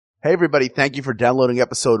Hey everybody, thank you for downloading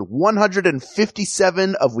episode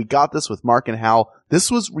 157 of We Got This with Mark and Hal.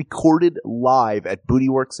 This was recorded live at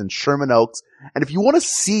Bootyworks in Sherman Oaks. And if you want to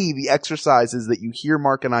see the exercises that you hear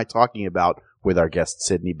Mark and I talking about with our guest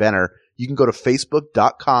Sydney Benner, you can go to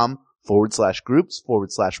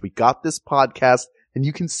facebook.com/groups/We Got This podcast, and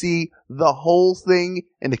you can see the whole thing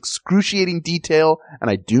in excruciating detail.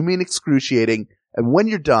 And I do mean excruciating. And when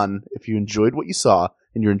you're done, if you enjoyed what you saw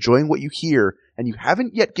and you're enjoying what you hear, and you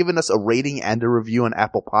haven't yet given us a rating and a review on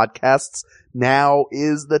Apple Podcasts, now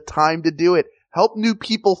is the time to do it. Help new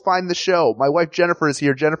people find the show. My wife Jennifer is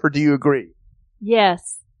here. Jennifer, do you agree?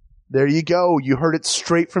 Yes. There you go. You heard it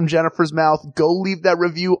straight from Jennifer's mouth. Go leave that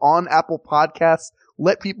review on Apple Podcasts.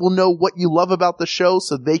 Let people know what you love about the show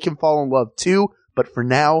so they can fall in love too. But for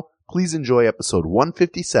now, please enjoy episode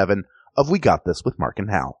 157 of We Got This with Mark and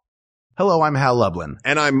Hal. Hello, I'm Hal Lublin.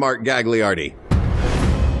 And I'm Mark Gagliardi.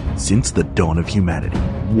 Since the dawn of humanity,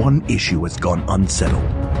 one issue has gone unsettled.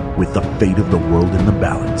 With the fate of the world in the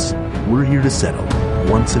balance, we're here to settle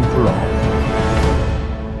once and for all.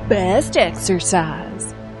 Best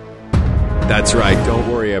exercise. That's right. Don't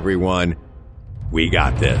worry, everyone. We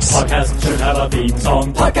got this. Podcast should have a theme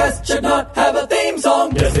song. Podcast should not have a theme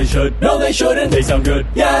song. Yes, they should. No, they shouldn't. They sound good.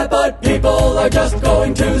 Yeah, but people are just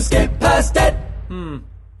going to skip past it. You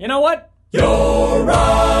know what? You're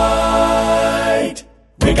right.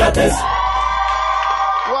 We got this.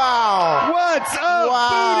 Wow. What's up,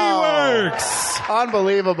 Wow. Bootyworks?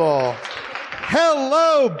 Unbelievable.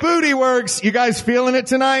 Hello, Bootyworks. You guys feeling it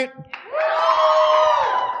tonight?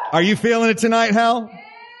 Are you feeling it tonight, Hal?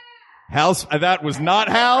 Hal's, that was not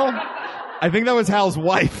Hal. I think that was Hal's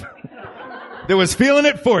wife that was feeling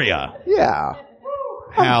it for you. Yeah.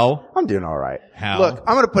 Hal. I'm doing all right. Hal. Look,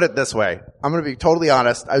 I'm going to put it this way. I'm going to be totally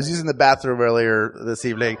honest. I was using the bathroom earlier this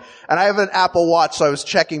evening, and I have an Apple Watch, so I was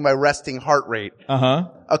checking my resting heart rate. Uh-huh.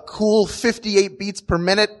 A cool 58 beats per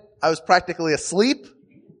minute. I was practically asleep.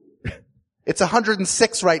 It's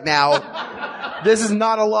 106 right now. This is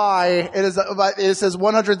not a lie. It says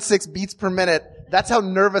 106 beats per minute. That's how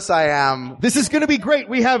nervous I am. This is going to be great.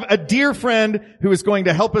 We have a dear friend who is going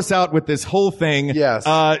to help us out with this whole thing. Yes.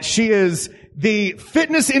 She is the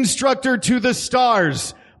fitness instructor to the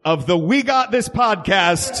stars of the We Got This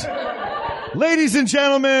podcast. Ladies and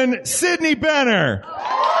gentlemen, Sydney Benner.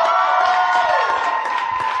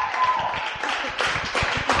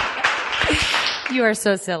 You are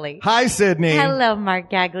so silly. Hi, Sydney. Hello,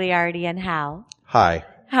 Mark Gagliardi and Hal. Hi.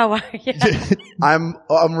 How are you? I'm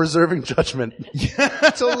reserving judgment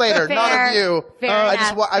till later. Fair. Not of you. Fair I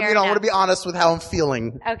enough, want fair to enough. be honest with how I'm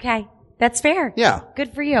feeling. Okay. That's fair. Yeah.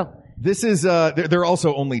 Good for you. This is, there are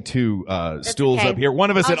also only two, stools okay. up here.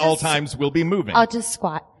 One of us I'll at all just- times will be moving. I'll just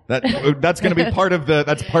squat. That's going to be part of the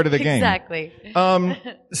game. Exactly.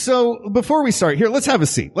 So before we start here, let's have a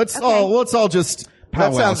seat. Let's all just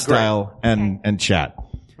powwow sounds great. style and chat.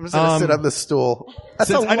 I'm just going to sit on this stool. That's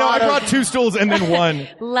Since, I know I brought two stools and then one.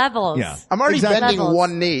 Levels. Yeah. I'm already Exactly. bending Levels.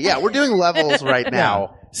 one knee. Yeah, we're doing levels right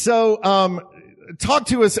now. So, talk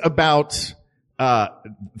to us about,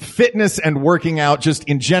 fitness and working out, just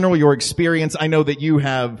in general, your experience. I know that you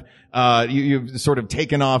have, you've sort of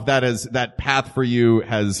taken off that path for you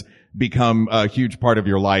has become a huge part of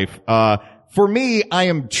your life. For me,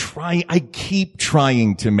 I keep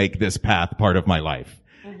trying to make this path part of my life.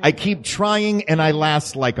 I keep trying and I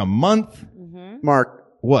last like a month. Mark,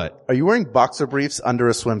 What? are you wearing boxer briefs under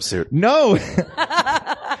a swimsuit? No.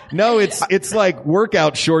 No, it's like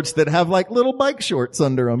workout shorts that have like little bike shorts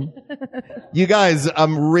under them. You guys,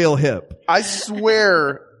 I'm real hip. I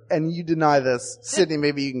swear, and you deny this, Sydney,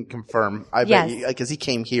 maybe you can confirm. I bet Yes. you, because he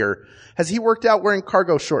came here. Has he worked out wearing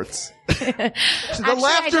cargo shorts? The Actually,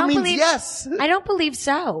 laughter means yes. I don't believe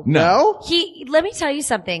so. No? Let me tell you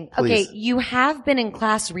something. Please. Okay, you have been in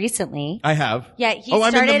class recently. I have. Yeah, he I'm in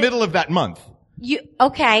the started- middle of that month.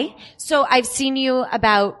 Okay. So I've seen you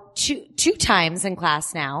about two times in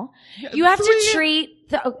class now. You have to treat,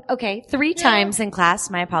 three times in class.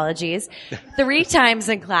 My apologies. 3 times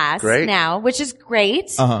in class Great. now, which is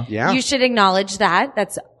great. Uh-huh. Yeah. You should acknowledge that.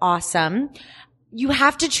 That's awesome. You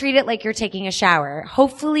have to treat it like you're taking a shower.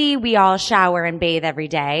 Hopefully we all shower and bathe every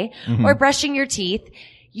day or brushing your teeth.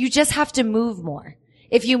 You just have to move more.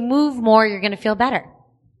 If you move more, you're going to feel better.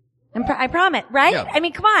 I promise, right? Yeah. I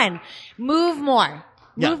mean, come on. Move more.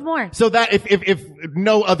 Yeah. Move more. So that if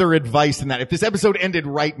no other advice than that, if this episode ended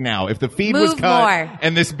right now, if the feed was Move cut more.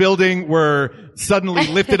 and this building were suddenly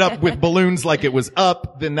lifted up with balloons like it was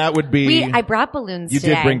up, then that would be. I brought balloons You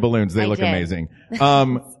today. did bring balloons. They I look did. amazing.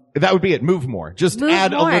 That would be it. Move more. Just Move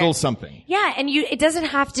add more. a little something. Yeah, and it doesn't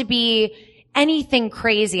have to be anything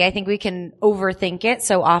crazy. I think we can overthink it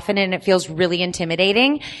so often and it feels really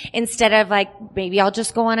intimidating instead of like, maybe I'll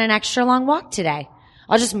just go on an extra long walk today.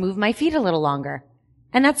 I'll just move my feet a little longer.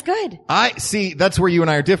 And that's good. I see. That's where you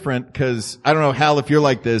and I are different because I don't know, Hal, if you're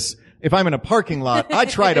like this. If I'm in a parking lot, I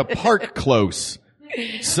try to park close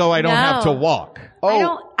so I don't have to walk.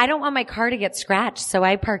 I don't want my car to get scratched, so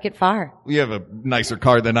I park it far. You have a nicer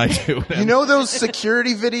car than I do. You know those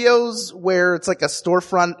security videos where it's like a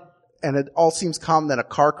storefront and it all seems calm, then a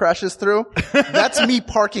car crashes through? That's me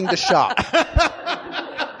parking the shop.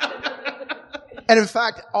 And in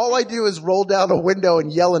fact, all I do is roll down a window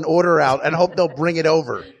and yell an order out and hope they'll bring it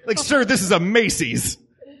over. Like, sir, this is a Macy's.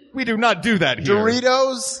 We do not do that here.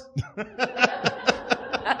 Doritos.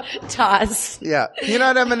 Toss. Yeah.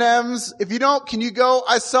 Peanut M&Ms. If you don't, can you go?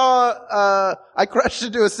 I saw, I crashed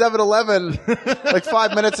into a 7-Eleven like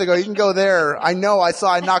 5 minutes ago. You can go there. I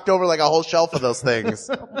knocked over like a whole shelf of those things.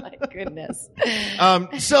 Oh my goodness.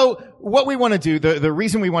 So what we want to do, the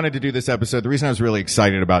reason we wanted to do this episode, the reason I was really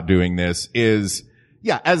excited about doing this is,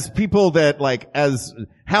 yeah, as people that like, as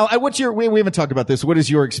how, we haven't talked about this. What is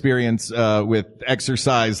your experience, with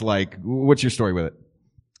exercise? Like, what's your story with it?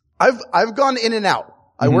 I've gone in and out.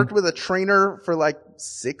 I worked with a trainer for like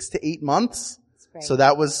 6 to 8 months. So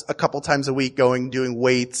that was a couple times a week doing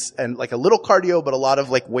weights and like a little cardio, but a lot of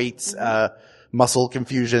like weights, muscle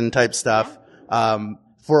confusion type stuff.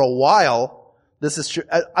 For a while, this is true.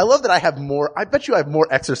 I love that I bet you I have more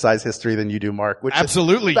exercise history than you do, Mark, which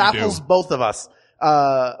absolutely baffles both of us.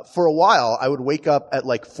 For a while, I would wake up at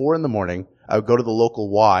like 4 a.m. I would go to the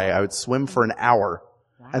local Y. I would swim for an hour.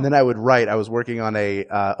 Wow. And then I would write. I was working on a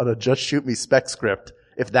Just Shoot Me spec script,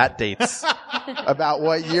 if that dates about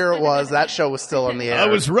what year it was. That show was still on the air. I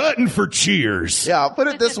was writing for Cheers. Yeah, I'll put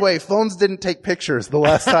it this way. Phones didn't take pictures the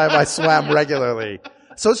last time I swam regularly.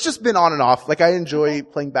 So it's just been on and off. Like I enjoy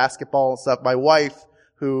playing basketball and stuff. My wife,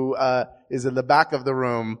 who, is in the back of the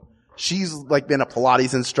room, she's like been a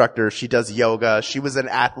Pilates instructor. She does yoga. She was an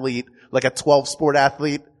athlete, like a 12-sport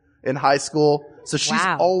athlete in high school. So she's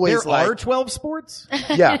always there are 12 sports?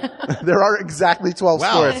 Yeah. There are exactly 12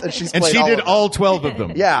 sports. And she did all 12 of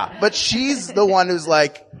them. Yeah. But she's the one who's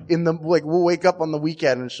like we'll wake up on the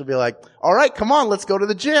weekend and she'll be like, all right, come on, let's go to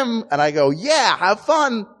the gym. And I go, yeah, have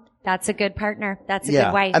fun. That's a good partner. That's a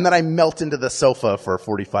good wife. And then I melt into the sofa for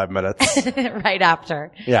 45 minutes. Right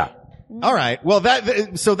after. Yeah. All right. Well,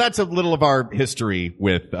 so that's a little of our history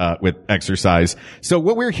with exercise. So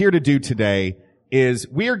what we're here to do today is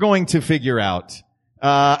we are going to figure out,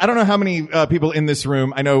 I don't know how many, people in this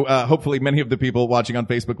room. I know, hopefully many of the people watching on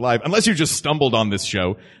Facebook Live, unless you just stumbled on this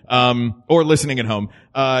show, or listening at home,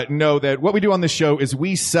 know that what we do on this show is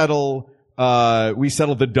we settle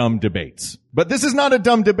the dumb debates. But this is not a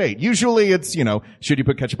dumb debate. Usually it's, should you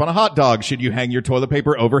put ketchup on a hot dog? Should you hang your toilet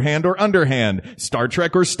paper overhand or underhand? Star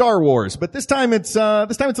Trek or Star Wars? But this time it's a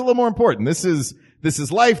little more important. This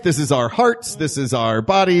is life. This is our hearts. This is our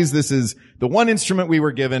bodies. This is the one instrument we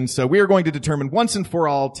were given. So we are going to determine once and for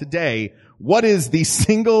all today, what is the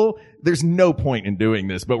single, there's no point in doing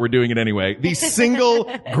this, but we're doing it anyway, the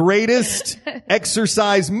single greatest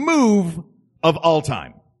exercise move of all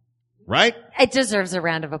time. Right? It deserves a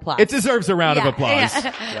round of applause. It deserves a round of applause.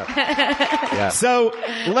 Yeah. So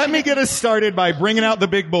let me get us started by bringing out the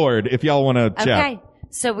big board if y'all want to chat. Okay.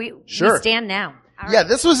 So we stand now. All right. Yeah,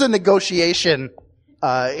 this was a negotiation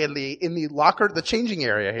in the locker, the changing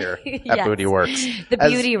area here at Booty Works. The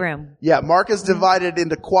beauty room. Yeah, Mark is divided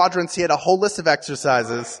into quadrants. He had a whole list of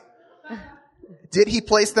exercises. Did he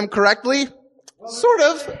place them correctly? Sort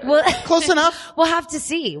of. Well, close enough. We'll have to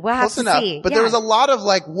see. Close enough. But there was a lot of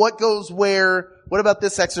like, what goes where? What about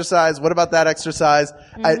this exercise? What about that exercise?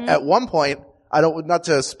 At one point, not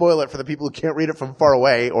to spoil it for the people who can't read it from far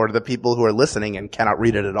away or the people who are listening and cannot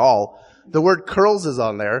read it at all, the word curls is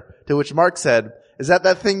on there, to which Mark said, is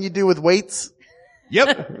that thing you do with weights?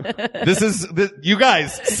 Yep. You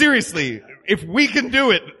guys, seriously, if we can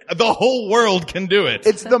do it, the whole world can do it.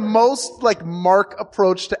 It's the most like Mark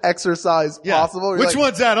approach to exercise possible. Which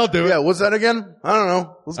one's that? I'll do it. Yeah, what's that again? I don't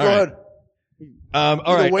know. Let's go ahead.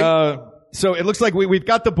 All right. So it looks like we've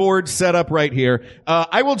got the board set up right here.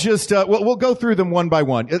 I will just, we'll go through them one by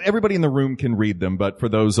one. Everybody in the room can read them, but for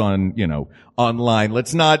those on, online,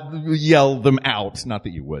 let's not yell them out. Not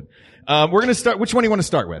that you would. We're going to start. Which one do you want to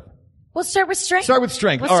start with? We'll start with strength. Start with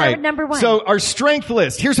strength. We'll start with number 1. So our strength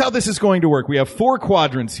list, here's how this is going to work. We have 4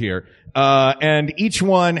 quadrants here. And each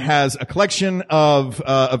one has a collection of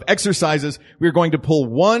exercises. We're going to pull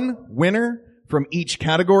one winner from each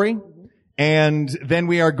category. And then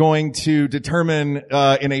we are going to determine,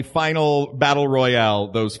 in a final battle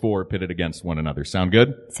royale, those 4 pitted against one another. Sound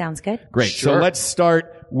good? Sounds good. Great. Sure. So let's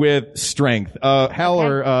start with strength. Hal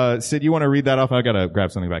or Sid, you want to read that off? I gotta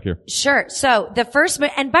grab something back here. Sure. So the first,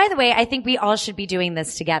 and by the way, I think we all should be doing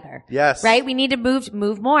this together. Yes. Right? We need to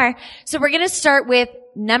move more. So we're going to start with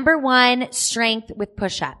number 1, strength with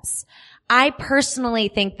push-ups. I personally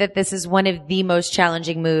think that this is one of the most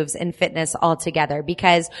challenging moves in fitness altogether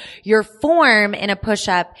because your form in a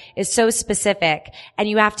push-up is so specific and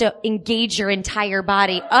you have to engage your entire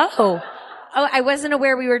body. Oh, I wasn't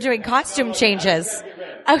aware we were doing costume changes.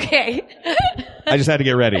 Okay. I just had to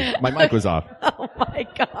get ready. My mic was off. Oh my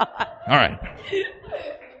God. All right.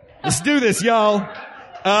 Let's do this, y'all.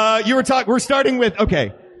 We're starting with,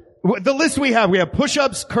 okay. The list we have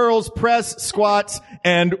push-ups, curls, press, squats,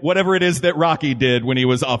 and whatever it is that Rocky did when he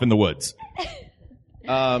was off in the woods.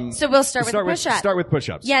 So we'll start with push-ups. Start with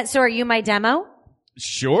push-ups. Yeah. So are you my demo?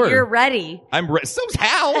 Sure. You're ready. I'm ready. So's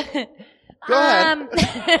Hal. Go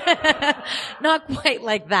ahead. Not quite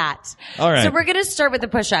like that. All right. So we're going to start with the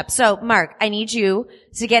push-up. So Mark, I need you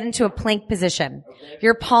to get into a plank position.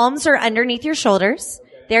 Your palms are underneath your shoulders.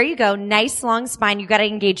 There you go. Nice long spine. You got to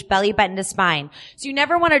engage belly button to spine. So you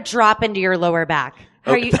never want to drop into your lower back.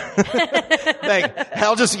 How are you?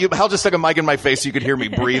 Hal just stuck a mic in my face so you could hear me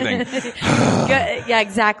breathing. Good. Yeah,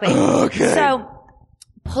 exactly. Okay. So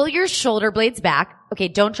pull your shoulder blades back. Okay,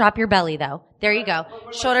 don't drop your belly though. There you go.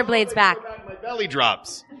 Shoulder blades back. My belly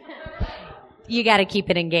drops. You got to keep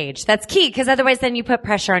it engaged. That's key because otherwise then you put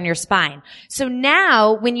pressure on your spine. So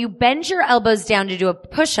now when you bend your elbows down to do a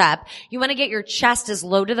push-up, you want to get your chest as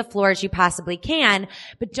low to the floor as you possibly can,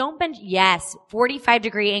 but don't bend. Yes,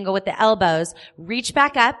 45-degree angle with the elbows. Reach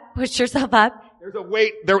back up, push yourself up. There's a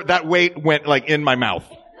weight. That weight went like in my mouth.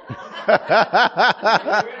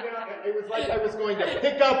 It was like I was going to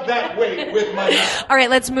pick up that weight with my mouth. All right,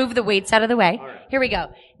 let's move the weights out of the way. Here we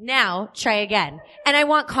go. Now, try again. And I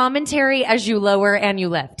want commentary as you lower and you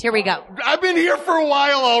lift. Here we go. I've been here for a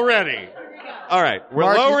while already. All right, we're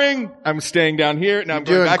Mark, lowering. I'm staying down here. Now I'm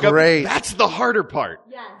going doing back great. up. That's the harder part.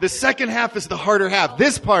 The second half is the harder half.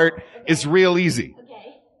 This part is real easy.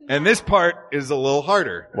 And this part is a little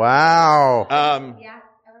harder. Wow.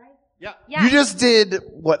 Yeah. You just did,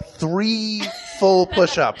 3 full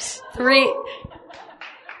push-ups? 3.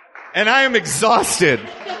 And I am exhausted.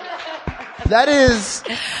 That is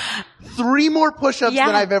 3 more push-ups Yeah.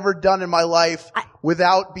 than I've ever done in my life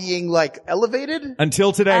without being elevated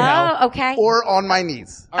Until today, Hal. Oh, okay. or on my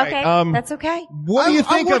knees. Okay, that's okay. What do you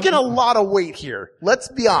think I'm working of... a lot of weight here. Let's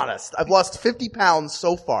be honest. I've lost 50 pounds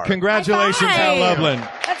so far. Congratulations, Hal High Lublin.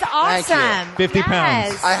 That's awesome. Thank you. 50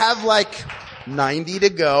 pounds. Yes. I have 90 to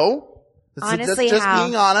go. Honestly, just Hal,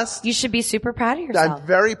 being honest. you should be super proud of yourself. I'm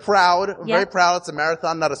very proud. Yeah. Very proud. It's a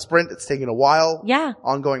marathon, not a sprint. It's taken a while. Yeah.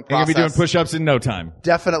 Ongoing You're going process. to be doing push-ups in no time.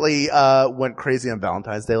 Definitely went crazy on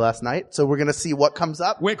Valentine's Day last night. So we're going to see what comes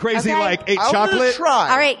up. Went crazy Okay. ate I'm chocolate. going to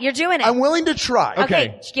try. All right, you're doing it. I'm willing to try.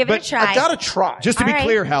 Okay. Give it a But try. I got to try. Just to be All right.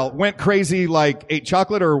 clear, Hal, went crazy ate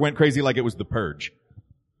chocolate or went crazy like it was the purge?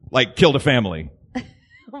 Killed a family.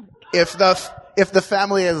 If the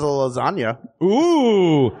family is a lasagna.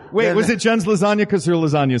 Ooh. Wait, Then- was it Jen's lasagna? Because her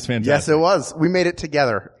lasagna is fantastic. Yes, it was. We made it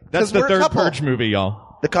together. That's 'Cause the we're a third couple. purge movie,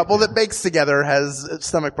 y'all. The couple that bakes together has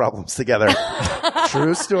stomach problems together.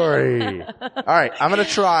 True story. All right, I'm going to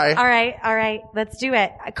try. All right. Let's do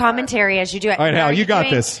it. A commentary as you do it. All right, Hal, Are you got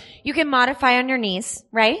doing- this. You can modify on your knees,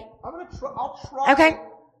 right? I'll try. Okay.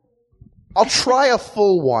 I'll try a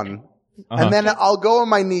full one. Uh-huh. And then I'll go on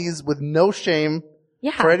my knees with no shame.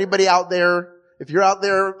 Yeah. For anybody out there, if you're out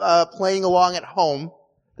there playing along at home,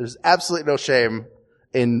 there's absolutely no shame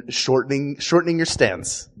in shortening your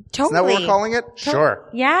stance. Isn't that what Totally. we're calling it? Sure.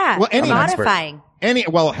 Yeah. Well, any- modifying.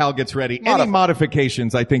 Hal gets ready. Any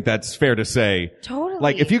modifications, I think that's fair to say.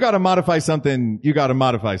 Totally. If you got to modify something, you got to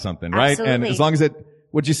modify something, right? And Absolutely. as long as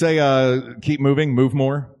would you say, keep moving, move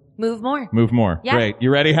more? Move more. Move more. Yeah. Great.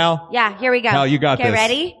 You ready, Hal? Yeah, here we go. Hal, you got Okay, this.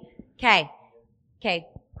 ready? Okay.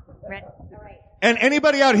 Ready? All right. And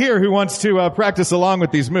anybody out here who wants to practice along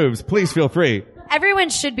with these moves, please feel free. Everyone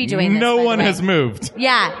should be doing this. No by the one way. has moved.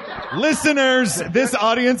 Yeah. Listeners, this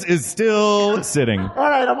audience is still sitting. All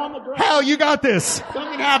right, I'm on the ground. Hal, you got this.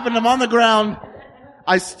 Something happened. I'm on the ground.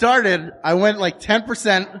 I went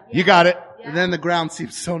 10%. You got it. And then the ground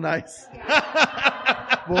seems so nice.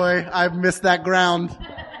 Boy, I've missed that ground.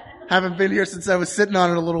 Haven't been here since I was sitting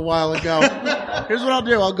on it a little while ago. Here's what I'll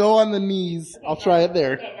do. I'll go on the knees. I'll try it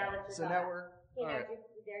there. So now we're... All right.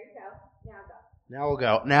 There you go. Now go. Now we'll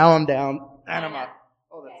go. Now I'm down. And I'm up.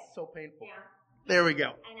 Oh, that's so painful. There we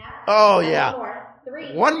go. Oh, yeah.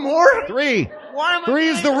 Three. One more? Three. Why am I Three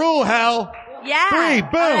is the rule, Hal. Yeah. 3,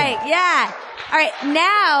 boom. All right, yeah. All right,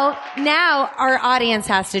 now our audience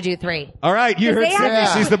has to do 3. All right, you heard Sydney.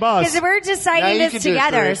 She's the boss. Because we're Now deciding you can this do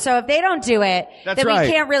together. 3. So if they don't do it, That's then right.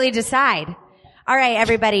 we can't really decide. All right,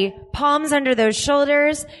 everybody. Palms under those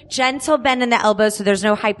shoulders. Gentle bend in the elbows so there's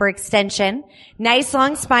no hyperextension. Nice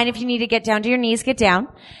long spine. If you need to get down to your knees, get down.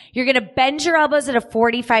 You're going to bend your elbows at a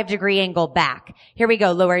 45-degree angle back. Here we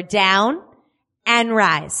go. Lower down and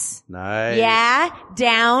rise. Nice. Yeah.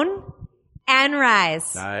 Down and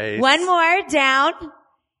rise. Nice. One more. Down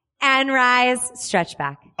and rise. Stretch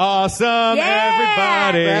back. Awesome, Yeah.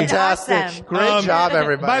 everybody. Fantastic. Awesome. Great job,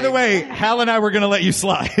 everybody. By the way, Hal and I were going to let you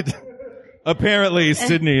slide. Apparently,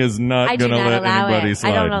 Sydney is I not do going to not let allow anybody it.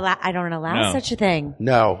 slide. I don't allow No. such a thing.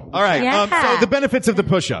 No. All right. Yeah. So the benefits of the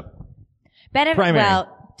push-up. Primary.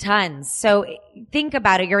 Well, tons. So think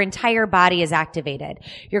about it. Your entire body is activated.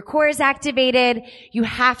 Your core is activated. You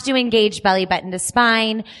have to engage belly button to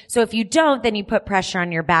spine. So if you don't, then you put pressure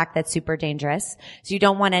on your back. That's super dangerous. So you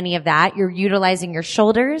don't want any of that. You're utilizing your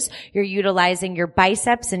shoulders. You're utilizing your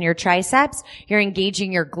biceps and your triceps. You're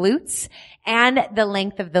engaging your glutes and the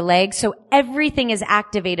length of the leg. So everything is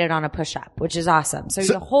activated on a push-up, which is awesome. So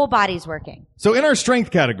the whole body's working. So in our strength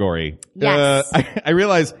category, Yes. I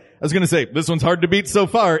realized I was going to say this one's hard to beat so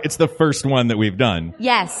far. It's the first one that we've done.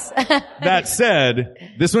 Yes. That said,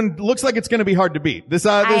 this one looks like it's going to be hard to beat.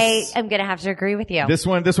 I am going to have to agree with you. This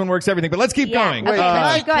one works everything. But let's keep Yeah. going. Okay,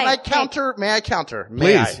 let's keep going. Can I counter? May I counter?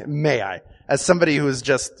 Please. May I? As somebody who has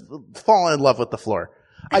just fallen in love with the floor.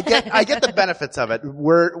 I get the benefits of it.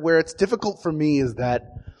 Where it's difficult for me is that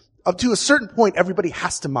up to a certain point, everybody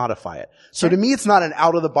has to modify it. So to me, it's not an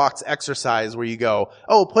out of the box exercise where you go,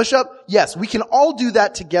 oh, push up. Yes, we can all do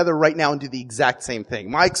that together right now and do the exact same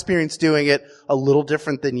thing. My experience doing it a little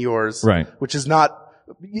different than yours. Right. Which is not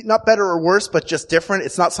better or worse, but just different.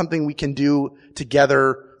 It's not something we can do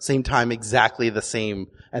together, same time, exactly the same.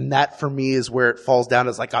 And that for me is where it falls down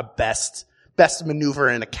as like a best maneuver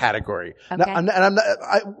in a category. Okay. I'm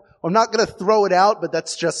not going to throw it out, but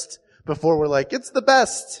that's just before we're like, it's the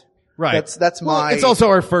best. Right. That's my. It's also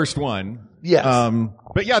our first one. Yes.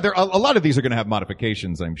 But yeah, a lot of these are going to have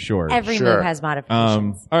modifications, I'm sure. Every Sure. move has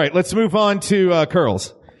modifications. All right, let's move on to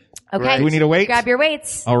curls. Okay. Do we need a weight? Grab your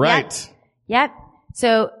weights. All right. Yep.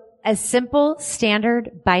 So a simple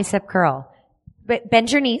standard bicep curl. But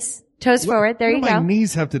bend your knees, toes forward. There What you do my go.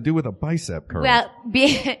 knees have to do with a bicep curl? Well,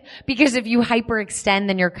 because if you hyperextend,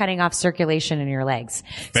 then you're cutting off circulation in your legs.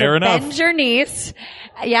 Fair enough. Bend your knees.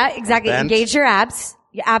 Yeah, exactly. Bent. Engage your abs.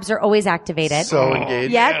 Your abs are always activated. So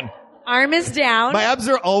engaged. Yep. Arm is down. My abs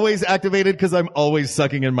are always activated because I'm always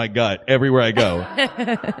sucking in my gut everywhere I go.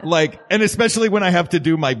 And especially when I have to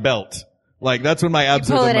do my belt. That's when my abs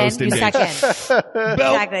Pull are it the most in. You engaged. suck in. Belt.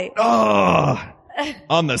 Exactly. Oh,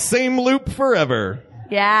 on the same loop forever.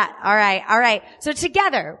 Yeah. All right. All right. So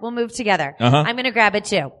together, we'll move together. Uh-huh. I'm going to grab it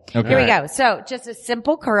too. Okay. Here we go. So just a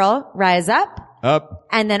simple curl, rise up Up.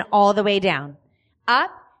 and then all the way down. Up.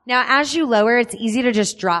 Now, as you lower, it's easy to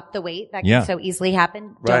just drop the weight. That Yeah. can so easily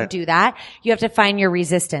happen. Right. Don't do that. You have to find your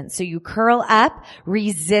resistance. So you curl up,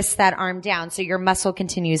 resist that arm down. So your muscle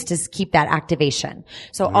continues to keep that activation.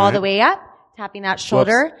 So all the way up, tapping that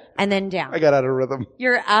shoulder and then down. I got out of rhythm.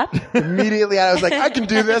 You're up. Immediately I was like, I can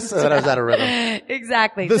do this. And then I was out of rhythm.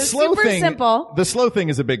 Exactly. The so slow super thing. simple. The slow thing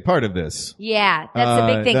is a big part of this. Yeah, that's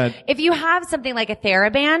a big thing. that- If you have something like a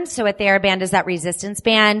TheraBand, so a TheraBand is that resistance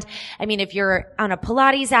band. I mean, if you're on a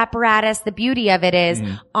Pilates apparatus, the beauty of it is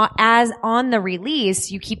as on the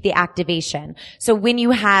release, you keep the activation. So when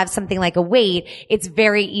you have something like a weight, it's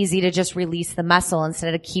very easy to just release the muscle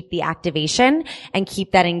instead of keep the activation and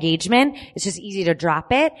keep that engagement. It's just easy to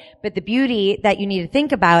drop it. But the beauty that you need to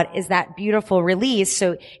think about is that beautiful release.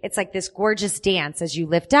 So it's like this gorgeous dance as you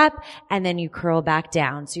lift up and then you curl back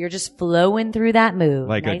down. So you're just flowing through that move.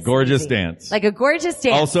 Like a Nice and gorgeous easy. dance. Like a gorgeous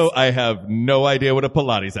dance. Also, I have no idea what a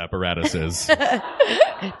Pilates apparatus is.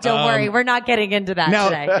 Don't worry, we're not getting into that Now,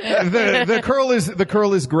 today. the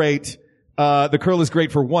curl is great. The curl is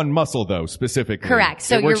great for one muscle though, specifically. Correct.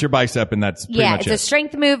 So it works you're- your bicep and that's pretty Yeah, much it's it. a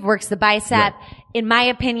strength move, works the bicep. Yeah. In my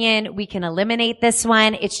opinion, we can eliminate this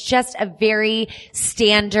one. It's just a very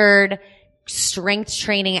standard strength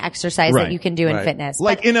training exercise Right. that you can do in Right. fitness.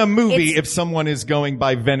 Like But in a movie, it's- if someone is going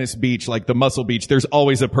by Venice Beach, like the Muscle Beach, there's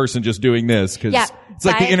always a person just doing this because Yeah, it's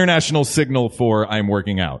like the by- international signal for I'm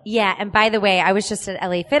working out. Yeah, and by the way, I was just at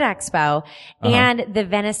LA Fit Expo, and the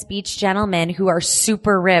Venice Beach gentlemen who are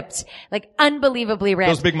super ripped, like unbelievably ripped,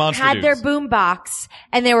 Those big monster had their dudes. boom box,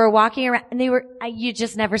 and they were walking around, and you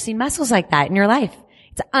just never seen muscles like that in your life.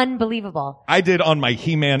 It's unbelievable. I did on my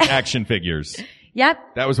He-Man action figures.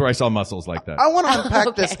 Yep. That was where I saw muscles like that. I want to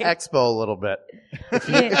unpack this Okay. expo a little bit,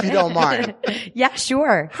 if you don't mind. Yeah,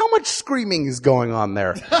 sure. How much screaming is going on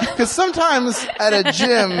there? Because sometimes at a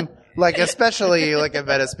gym, like especially like at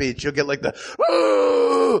Venice Beach, you'll get like the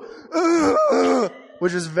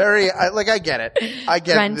which is very I get it. I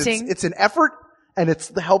get it. Grunting. It's an effort and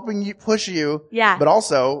it's helping you push you. Yeah. But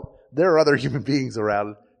also there are other human beings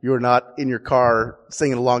around. You're not in your car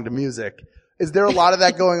singing along to music. Is there a lot of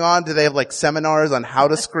that going on? Do they have like seminars on how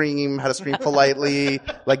to scream politely,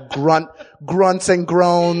 like grunts and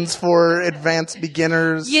groans for advanced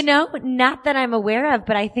beginners? You know, not that I'm aware of,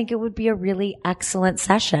 but I think it would be a really excellent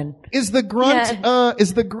session. Is the grunt,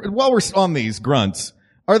 while we're on these grunts,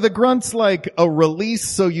 are the grunts like a release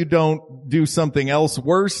so you don't do something else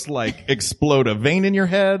worse, like explode a vein in your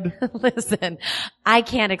head? Listen, I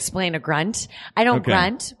can't explain a grunt. I don't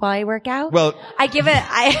grunt while I work out. Well, I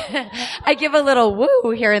give a little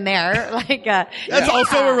woo here and there, like that's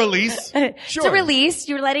also a release. Sure. It's a release.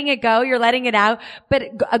 You're letting it go. You're letting it out. But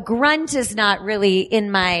a grunt is not really in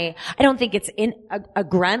my. I don't think it's in a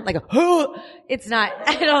grunt like a. It's not.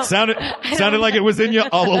 I don't. Sounded like it was in you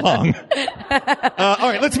all along. All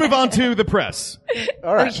right, let's move on to the press.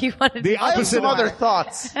 All right. You wanted The to I have opposite some of- other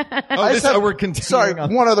thoughts. We're continuing Sorry,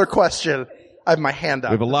 on. one other question. I have my hand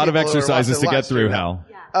up. We have a lot of exercises to get through, Hal.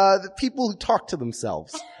 The people who talk to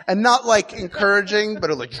themselves. And not like encouraging, but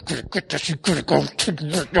are like,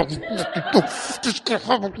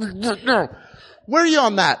 where are you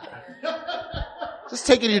on that? Just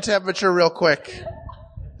taking your temperature real quick.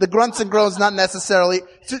 The grunts and groans not necessarily.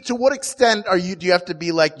 To what extent do you have to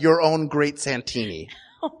be like your own great Santini?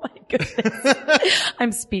 Oh my goodness.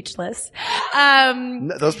 I'm speechless.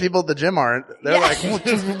 Those people at the gym aren't. They're like,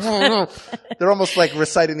 they're almost like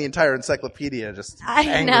reciting the entire encyclopedia. Just I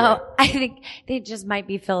angry. know. I think they just might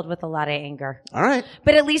be filled with a lot of anger. All right.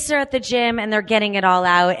 But at least they're at the gym and they're getting it all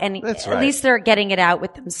out. And That's at right. least they're getting it out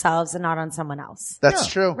with themselves and not on someone else. That's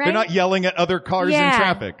true. Right? They're not yelling at other cars in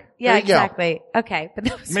traffic. Yeah, There you go. exactly. Okay. But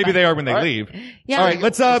that was Maybe fun. they are when they All right. leave. Yeah. All right,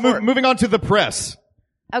 let's moving on to the press.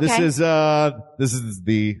 Okay. This is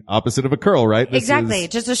the opposite of a curl, right? This exactly. is-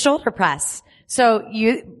 Just a shoulder press. So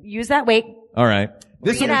you use that weight. all right.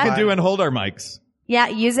 This Bring one it we up. can do and hold our mics. Yeah,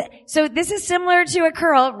 use it. So this is similar to a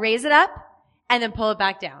curl. Raise it up and then pull it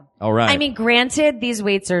back down. All right. I mean, granted, these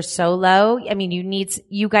weights are so low. I mean,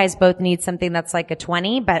 you guys both need something that's like a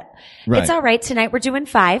 20, but Right. it's all right. Tonight we're doing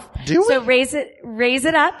 5. Do So we? raise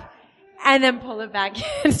it up and then pull it back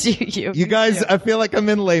into you. You guys, I feel like I'm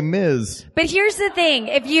in Les Mis. But here's the thing.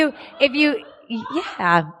 If you,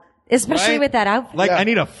 especially Right? with that outfit. Like, Yeah. I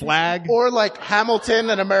need a flag. Or like Hamilton,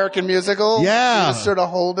 an American musical. Yeah. You just sort of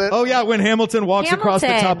hold it. Oh yeah, when Hamilton walks across the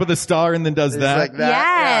Hamilton. top of the star and then does It's that. like that.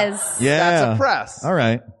 Yes. Yeah. That's a press. All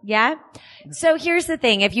right. Yeah. So here's the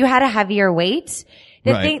thing. If you had a heavier weight,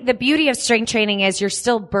 Right. the beauty of strength training is you're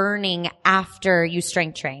still burning after you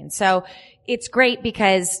strength train. So it's great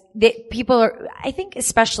because people are, I think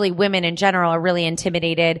especially women in general are really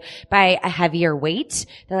intimidated by a heavier weight.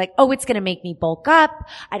 They're like, oh, it's going to make me bulk up.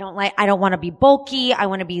 I don't want to be bulky. I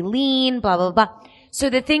want to be lean, blah, blah, blah. So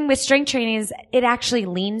the thing with strength training is it actually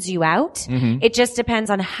leans you out. Mm-hmm. It just depends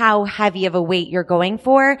on how heavy of a weight you're going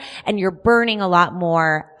for, and you're burning a lot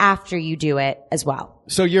more after you do it as well.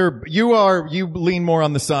 So you lean more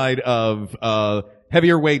on the side of,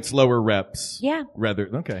 heavier weights, lower reps. Yeah.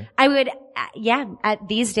 Okay. I would, at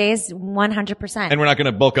these days, 100%. And we're not going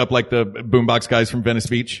to bulk up like the boombox guys from Venice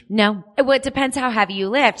Beach. No. Well, it depends how heavy you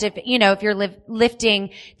lift. If you're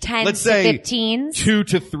lifting 10 Let's to say 15s. 2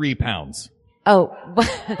 to 3 pounds. Oh,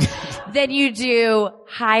 then you do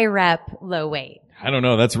high rep, low weight. I don't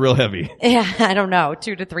know. That's real heavy. Yeah, I don't know,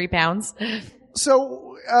 2 to 3 pounds.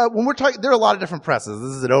 So, when we're talking, there are a lot of different presses.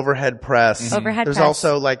 This is an overhead press. Overhead There's press.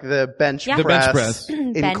 also like the bench Yeah. The press, bench press.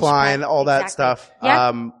 Bench incline, press, all that exactly. stuff.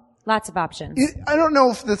 Yep. Lots of options. I don't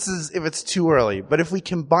know if it's too early, but if we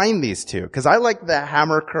combine these two, because I like the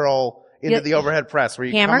hammer curl into Yep. the overhead press where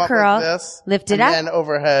you Hammer come up curl, like this, lift it and up, then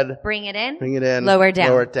overhead, bring it in, lower it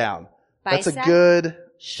down. down. Bicep, That's a good,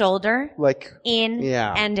 shoulder, like, in,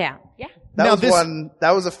 Yeah. and down. Yeah.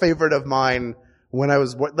 that was a favorite of mine when I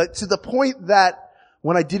was, like, to the point that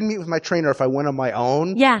when I didn't meet with my trainer, if I went on my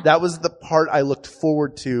own, Yeah. that was the part I looked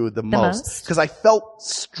forward to the most. most? Because I felt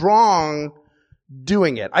strong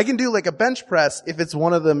doing it. I can do like a bench press if it's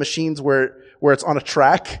one of the machines where it's on a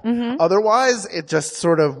track. Mm-hmm. Otherwise, it just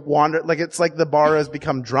sort of like it's like the bar has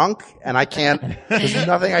become drunk and I can't, there's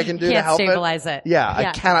nothing I can do to Can't help stabilize it. Yeah, Yeah.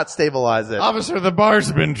 I cannot stabilize it. Officer, the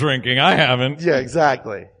bar's been drinking. I haven't. Yeah,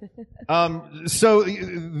 exactly. So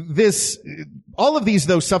this, all of these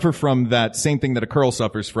though suffer from that same thing that a curl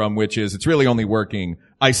suffers from, which is it's really only working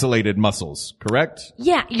isolated muscles, correct?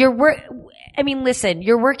 Yeah, listen,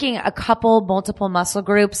 you're working multiple muscle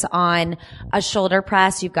groups on a shoulder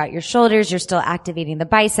press. You've got your shoulders, you're still activating the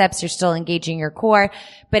biceps, you're still engaging your core.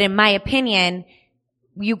 But in my opinion,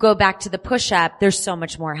 you go back to the push-up, there's so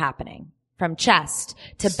much more happening. From chest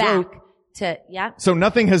to back to, yeah. So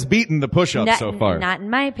nothing has beaten the push-up so far. Not in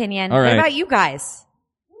my opinion. All right. What about you guys?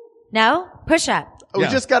 No? Push-up. We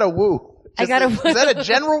just got a woo. I got a woo. Was that a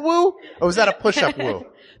general woo? Or was that a push-up woo?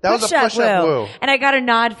 That was a push-up woo. And I got a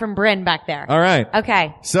nod from Bryn back there. All right.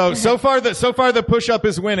 Okay. So far the push-up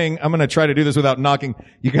is winning. I'm going to try to do this without knocking.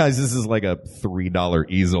 You guys, this is like a $3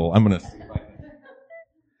 easel. I'm going to.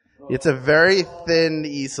 It's a very thin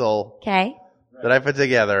easel. Okay. That I put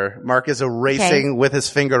together. Mark is erasing with his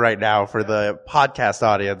finger right now for the podcast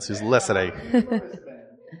audience who's listening.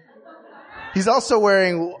 He's also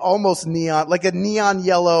wearing almost like a neon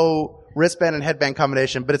yellow wristband and headband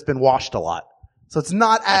combination, but it's been washed a lot. So it's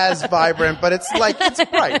not as vibrant, but it's bright.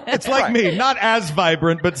 It's like me, not as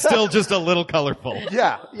vibrant, but still just a little colorful.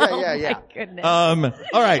 Yeah. My goodness. All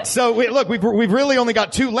right. So we've really only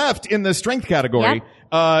got 2 left in the strength category. Yep.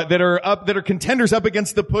 That are contenders up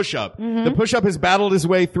against the push-up. Mm-hmm. The push-up has battled his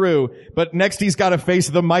way through, but next he's got to face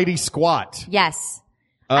the mighty squat. Yes.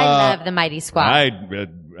 I love the mighty squat. I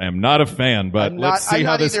am not a fan, but let's see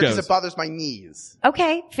how this goes. Because it bothers my knees.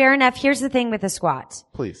 Okay, fair enough. Here's the thing with the squat.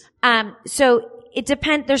 Please. So it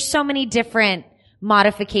depends. There's so many different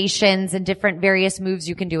modifications and different various moves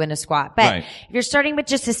you can do in a squat. But Right. if you're starting with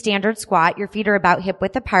just a standard squat, your feet are about hip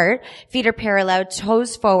width apart, feet are parallel,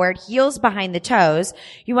 toes forward, heels behind the toes.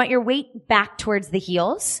 You want your weight back towards the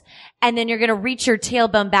heels. And then you're going to reach your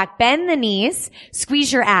tailbone back, bend the knees,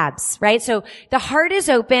 squeeze your abs, right? So the heart is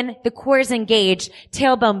open, the core is engaged,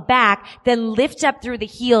 tailbone back, then lift up through the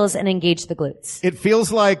heels and engage the glutes. It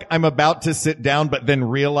feels like I'm about to sit down, but then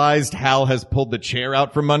realized Hal has pulled the chair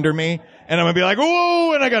out from under me. And I'm going to be like,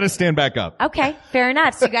 whoa, and I got to stand back up. Okay, fair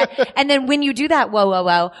enough. So and then when you do that, whoa,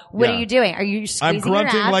 what Yeah. are you doing? Are you squeezing I'm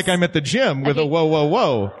grunting your abs like I'm at the gym with a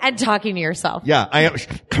whoa. and talking to yourself? Yeah, I am.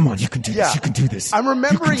 Come on, you can do Yeah. this. You can do this. I'm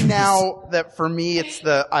remembering now that for me, it's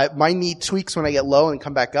my knee tweaks when I get low and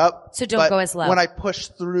come back up. So don't But go as low. When I push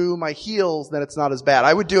through my heels, then it's not as bad.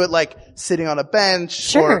 I would do it like sitting on a bench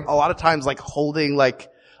Sure. or a lot of times like holding like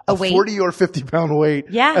a weight. 40 or 50 pound weight.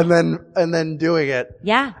 Yeah. And then doing it.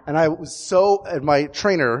 Yeah. And I was and my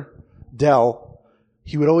trainer, Dell,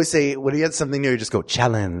 he would always say, when he had something new, he'd just go,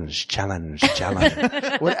 challenge.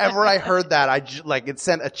 Whenever I heard that, it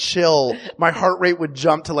sent a chill. My heart rate would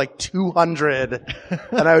jump to like 200.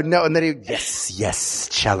 And I would know, and then yes,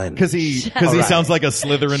 challenge. Cause he sounds like a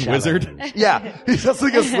Slytherin wizard. Yeah. He sounds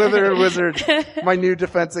like a Slytherin wizard. My new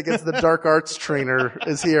defense against the dark arts trainer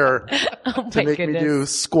is here to make me do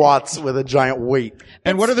squats with a giant weight.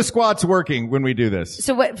 And what are the squats working when we do this?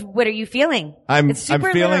 So what are you feeling? I'm It's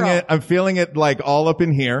super feeling literal. it. I'm feeling it like all up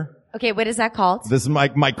in here. Okay, what is that called? This is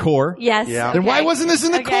my core. Yes. Yeah. Then why okay. wasn't this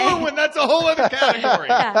in the Okay. core one? That's a whole other category.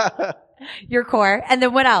 Your core. And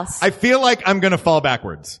then what else? I feel like I'm going to fall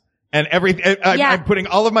backwards. And I'm putting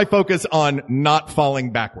all of my focus on not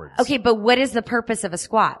falling backwards. Okay, but what is the purpose of a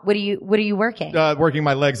squat? What are you working? Working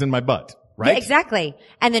my legs and my butt, right? Yeah, exactly.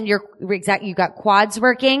 And then you got quads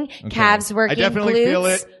working, calves working, I definitely glutes, feel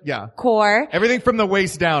it. Yeah. core. Everything from the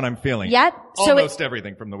waist down, I'm feeling. Yep. So Almost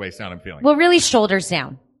everything from the waist down, I'm feeling. Well, really shoulders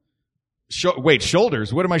down. Wait,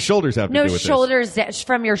 shoulders? What do my shoulders have to No, do with shoulders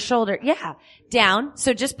from your shoulder. Yeah. Down.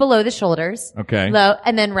 So just below the shoulders. Okay. Low.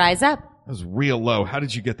 And then rise up. this? That was real low. How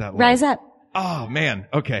did you get that low? Rise up. Oh, man.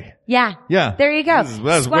 Okay. Yeah. Yeah. There you go. That was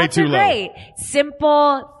way Squats too are low. great.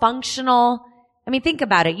 Simple, functional. I mean, think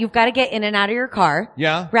about it. You've got to get in and out of your car.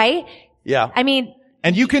 Yeah. Right? Yeah. I mean,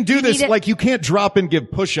 And you can do this, need it- like you can't drop and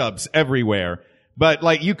give push-ups everywhere. But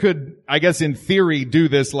like you could, I guess in theory, do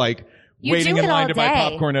this like You waiting do in it line all to buy day.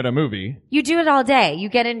 popcorn at a movie. you do it all day. You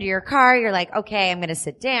get into your car. You're like, okay, I'm going to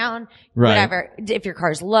sit down. Right. Whatever. If your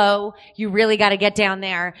car's low, you really got to get down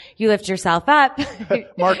there. You lift yourself up.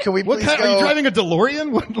 Mark, can we What please kind? go? Are you driving a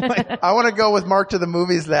DeLorean? What, like, I want to go with Mark to the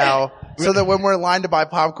movies now, so that when we're in line to buy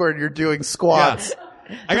popcorn, you're doing squats.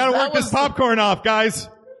 I gotta That work this was- popcorn off, guys.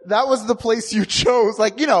 That was the place you chose.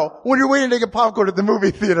 Like, when you're waiting to get popcorn at the movie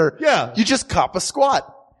theater, Yeah. you just cop a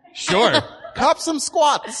squat. Sure. Cop some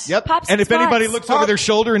squats. Yep. Pop some And if anybody squats. looks over their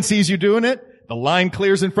shoulder and sees you doing it, the line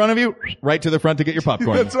clears in front of you, right to the front to get your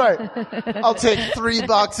popcorn. That's right. I'll take 3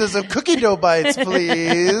 boxes of cookie dough bites,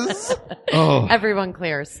 please. Oh. Everyone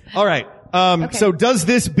clears. All right. So does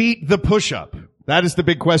this beat the push-up? That is the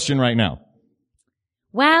big question right now.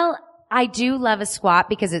 Well, I do love a squat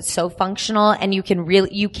because it's so functional and you can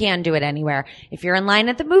do it anywhere. If you're in line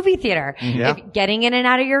at the movie theater, if getting in and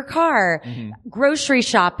out of your car, grocery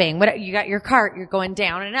shopping, you got your cart, you're going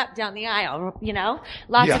down and up down the aisle,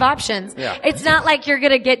 lots of options. Yeah. It's not like you're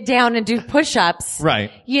going to get down and do push-ups.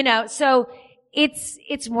 Right. So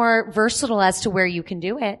it's more versatile as to where you can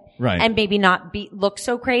do it. Right. And maybe not look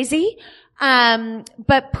so crazy.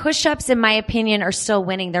 But push-ups, in my opinion, are still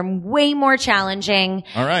winning. They're way more challenging.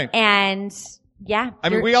 All right. And yeah. I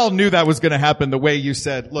mean, we all knew that was going to happen the way you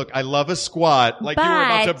said, look, I love a squat. Like you were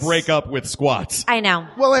about to break up with squats. I know.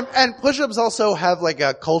 Well, and push-ups also have like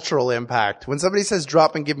a cultural impact. When somebody says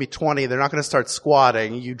drop and give me 20, they're not going to start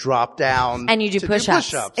squatting. You drop down. And you do push-ups.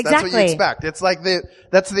 Exactly. That's what you expect. It's like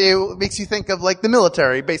it makes you think of like the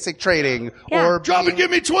military, basic training. Yeah. Or Drop and give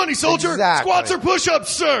me 20 soldier. Exactly. Squats or push-ups,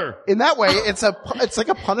 sir. In that way, it's like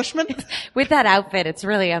a punishment. With that outfit, it's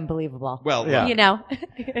really unbelievable. Well, Yeah.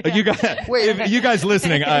 you guys, Wait. you guys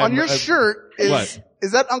listening, On your shirt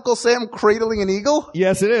is that Uncle Sam cradling an eagle?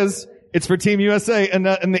 Yes, it is. It's for Team USA, and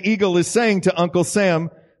the eagle is saying to Uncle Sam,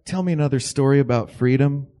 "Tell me another story about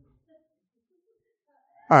freedom."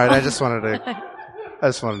 All right, I just wanted to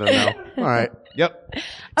know. All right. Yep.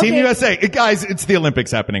 Team USA, guys, it's the Olympics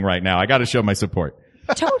happening right now. I got to show my support.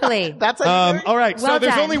 Totally. That's all right. So Well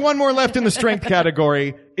there's done. only one more left in the strength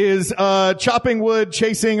category is chopping wood,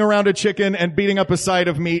 chasing around a chicken, and beating up a side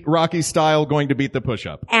of meat, Rocky style, going to beat the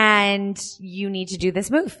push-up. And you need to do this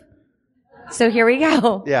move. So here we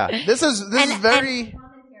go. Yeah. This is very.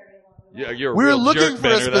 Yeah, you're a We were real looking jerk, for a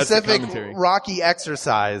Benner. That's the specific commentary. Rocky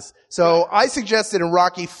exercise. So I suggested in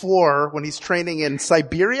Rocky 4 when he's training in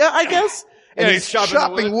Siberia, I guess, and Yeah, he's he's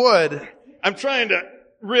chopping wood. I'm trying to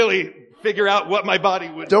really figure out what my body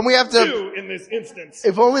would Don't we have to? do in this instance.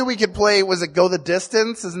 If only we could play. Was it Go the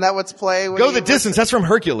Distance? Isn't that what's play? when Go he the was- distance. That's from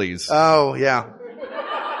Hercules. Oh yeah.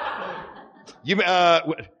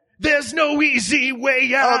 There's no easy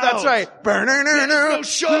way out. Oh, that's right. There's no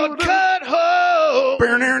shortcut home.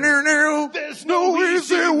 There's no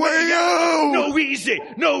easy way out.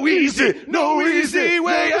 No easy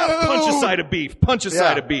way out. Punch a side of beef. Punch a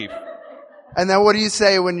side of beef. And then what do you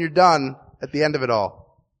say when you're done at the end of it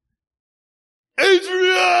all?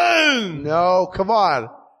 Adrian! No, come on.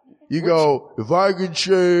 You go, if I could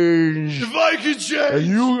change, If I could change. and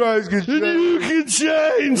you guys could And change, you can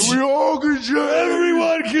change. we all could change.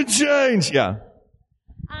 Everyone can change. Yeah.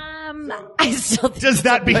 I still think Does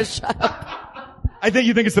that be? push-up. I think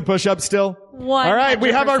you think it's the push-up still. 100%. All right, we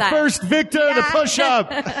have our first victor, the Yeah.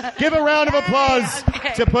 push-up. Give a round of applause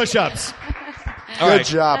to push-ups. All Good right.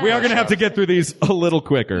 job. We are going to have to get through these a little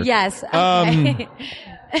quicker. Yes. Okay.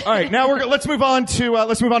 All right, now let's move on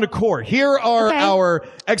to core. Here are Okay. our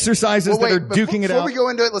exercises that are duking it out. Before we go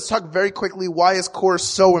into it, let's talk very quickly. Why is core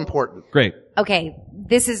so important? Great. Okay,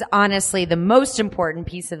 this is honestly the most important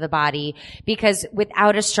piece of the body because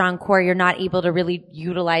without a strong core, you're not able to really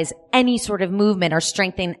utilize any sort of movement or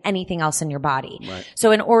strengthen anything else in your body. Right.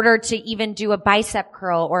 So in order to even do a bicep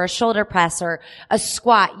curl or a shoulder press or a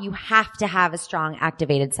squat, you have to have a strong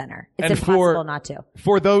activated center. It's And impossible not to.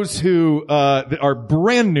 For those who are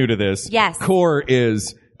brand new to this, Yes. core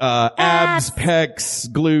is abs, pecs,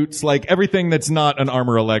 glutes, like everything that's not an arm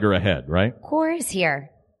or a leg or a head, right? Core is here.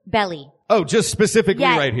 Belly. Oh, just specifically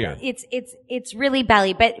right here. It's really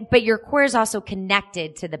belly, but your core is also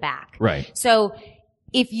connected to the back. Right. So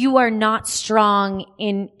if you are not strong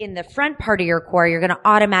in the front part of your core, you're going to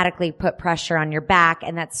automatically put pressure on your back,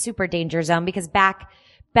 and that's super danger zone because back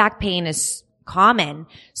pain is common.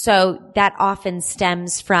 So that often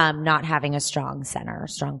stems from not having a strong center or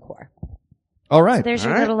strong core. All right. So there's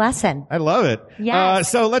your little lesson. I love it. Yes.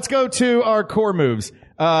 So let's go to our core moves.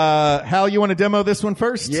 Hal, you want to demo this one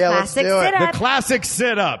first? Yeah, let's Classic do it. sit-up. The classic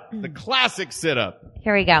sit-up. The classic sit-up.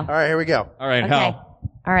 Here we go. All right, here we go. All right, Okay. Hal.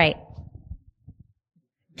 All right.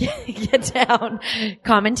 Get down.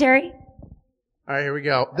 Commentary? All right, here we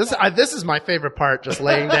go. This is my favorite part, just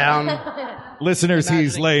laying down. All Listeners,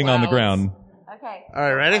 he's laying on the ground. Okay.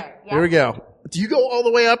 right, ready? Yeah. Here we go. Do you go all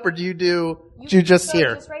the way up or do you just go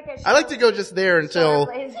here? just right there. I like to go just there until,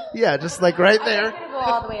 yeah, just like right there. I'm going to go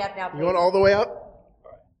all the way up now, please. You want all the way up?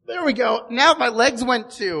 There we go. Now my legs went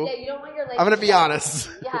too. Yeah, you don't want your legs I'm going to to be go. honest.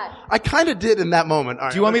 Yeah. I kind of did in that moment. All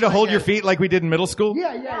right, Do you want me let's to hold try your again. feet like we did in middle school?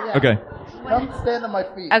 Yeah. Okay. Come stand on my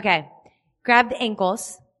feet. Okay. Grab the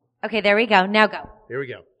ankles. Okay, there we go. Now go. Here we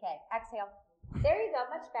go. Okay, exhale. There you go.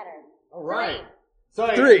 Much better. All right.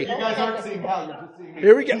 Sorry, 3. You guys aren't seeing Hal, you're just seeing me.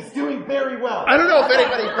 Here we go. He's doing very well. I don't know if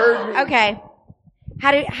anybody heard me. Okay.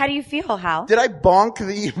 How do you feel, Hal? Did I bonk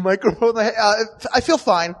the microphone? I feel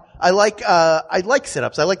fine. I like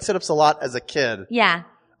sit-ups. I liked sit-ups a lot as a kid. Yeah.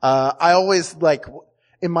 I always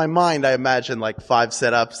in my mind, I imagine like 5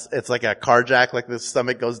 sit-ups. It's like a car jack, like the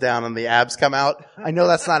stomach goes down and the abs come out. I know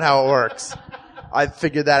that's not how it works. I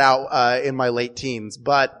figured that out, in my late teens,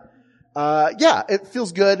 but, yeah, it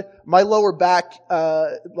feels good. My lower back,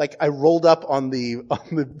 like I rolled up on the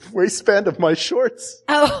waistband of my shorts.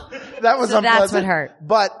 Oh, That was so unpleasant. that's what hurt.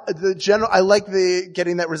 But I like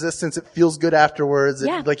getting that resistance. It feels good afterwards.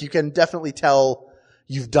 Yeah. Like you can definitely tell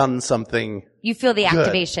you've done something You feel the good.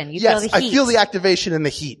 activation. You Yes, feel the heat. I feel the activation and the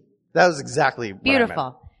heat. That was exactly what I meant.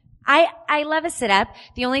 Beautiful. I love a sit-up.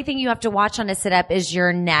 The only thing you have to watch on a sit-up is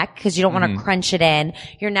your neck, because you don't want to crunch it in.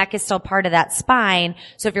 Your neck is still part of that spine.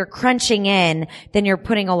 So if you're crunching in, then you're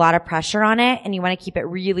putting a lot of pressure on it, and you want to keep it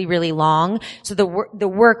really, really long. So the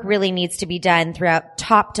work really needs to be done throughout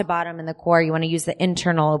top to bottom in the core. You want to use the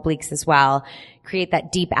internal obliques as well. Create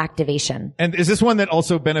that deep activation. And is this one that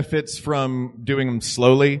also benefits from doing them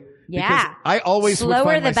slowly? Yeah. Because I always would Slower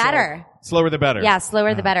find the myself- better. Slower the better. Yeah,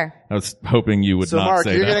 slower the better. I was hoping you would So not Mark,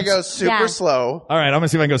 say you're that. going to go super Yeah. slow. All right, I'm gonna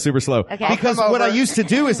see if I can go super slow. Okay. Because I'll come what I over. used to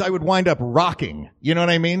do is I would wind up rocking. You know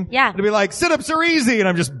what I mean? Yeah. It'd be like, sit-ups are easy, and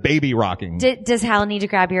I'm just baby rocking. Does Hal need to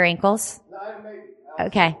grab your ankles?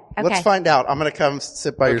 Okay. Let's find out. I'm going to come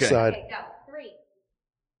sit by your Okay. side. Go. 3.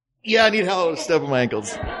 Yeah, I need help to step on my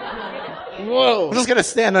ankles. Whoa. I'm just going to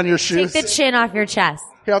stand on your shoes. Take the chin off your chest.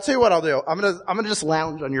 Here, I'll tell you what I'll do. I'm going to just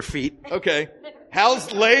lounge on your feet Okay.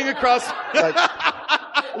 Hal's laying across.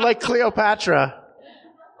 like Cleopatra.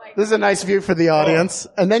 This is a nice view for the audience.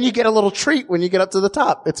 And then you get a little treat when you get up to the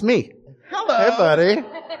top. It's me. Hello. Hey, buddy.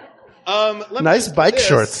 Let me Nice ask bike this.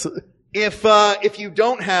 shorts. If you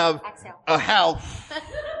don't have Exhale. a Hal,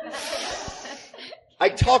 I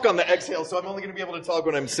talk on the exhale, so I'm only going to be able to talk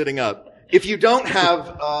when I'm sitting up. If you don't have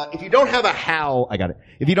a Hal, I got it.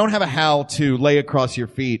 If you don't have a Hal to lay across your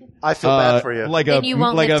feet, I feel bad for you. Like Then you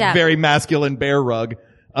won't like lift a up. very masculine bear rug.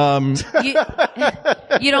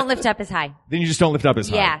 You don't lift up as high. Then you just don't lift up as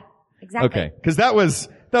high. Yeah. Exactly. Okay. Because that was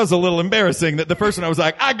a little embarrassing. That the first one I was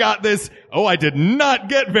like, I got this. Oh, I did not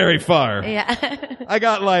get very far. Yeah. I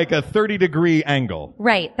got like a 30-degree angle.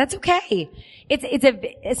 Right. That's okay.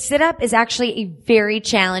 A sit-up is actually a very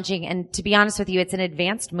challenging, and to be honest with you, it's an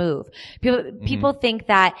advanced move. People think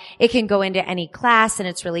that it can go into any class and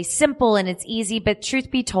it's really simple and it's easy, but truth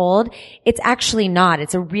be told, it's actually not.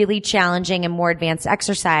 It's a really challenging and more advanced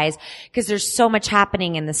exercise because there's so much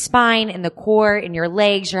happening in the spine, in the core, in your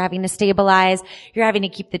legs. You're having to stabilize. You're having to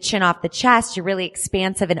keep the chin off the chest. You're really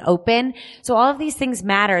expansive and open. So all of these things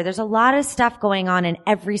matter. There's a lot of stuff going on in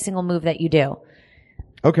every single move that you do.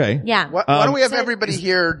 Okay. Yeah. Why don't we have So- everybody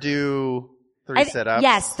here do 3 sit-ups?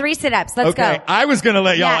 Yes, 3 sit-ups. Let's Okay. go. I was gonna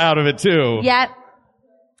let y'all Yeah. out of it too. Yep.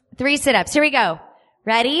 3 sit-ups. Here we go.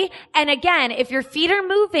 Ready? And again, if your feet are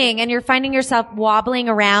moving and you're finding yourself wobbling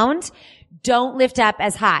around, don't lift up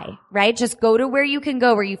as high, right? Just go to where you can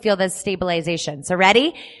go, where you feel the stabilization. So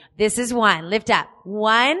ready? This is 1. Lift up.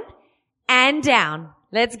 1 and down.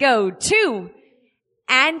 Let's go. 2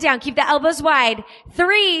 and down. Keep the elbows wide.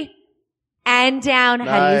 3 and down. How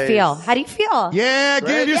do you Nice. feel? How do you feel? Yeah, give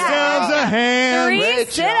Great yourselves job. a hand. 3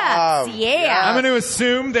 Great sit-ups. job. Yeah. I'm going to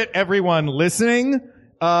assume that everyone listening,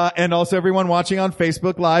 and also everyone watching on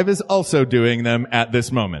Facebook Live is also doing them at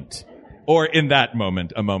this moment. Or in that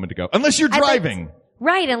moment, a moment ago. Unless you're driving.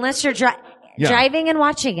 Right, unless you're Yeah. driving and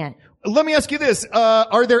watching it. Let me ask you this.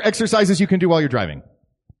 Are there exercises you can do while you're driving?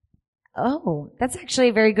 Oh, that's actually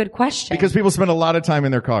a very good question. Because people spend a lot of time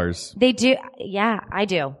in their cars. They do. Yeah, I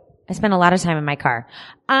do. I spend a lot of time in my car.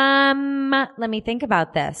 Let me think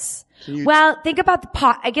about this. Well, think about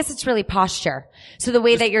I guess it's really posture. So the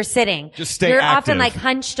way that you're sitting. Just stay You're active. often like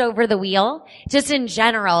hunched over the wheel. Just in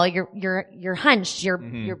general, you're hunched.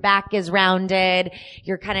 Your back is rounded.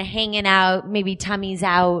 You're kind of hanging out. Maybe tummy's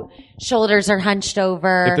out. Shoulders are hunched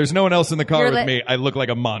over. If there's no one else in the car You're with me, I look like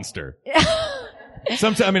a monster.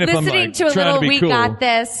 Sometimes, I mean, if I'm Listening like to a trying little to be "We cool. Got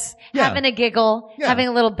This," Yeah. having a giggle, Yeah. having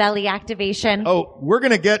a little belly activation. Oh, we're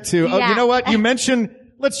going to get to, Yeah. you know what? You mentioned,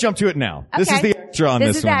 let's jump to it now. This is Okay. the extra on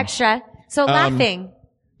this is one. the extra. So laughing.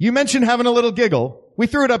 You mentioned having a little giggle. We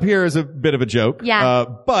threw it up here as a bit of a joke. Yeah.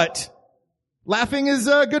 But laughing is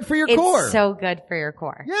good for your It's core. so good for your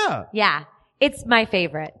core. Yeah. Yeah. It's my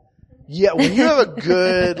favorite. Yeah, when you have a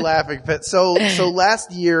good laughing fit. So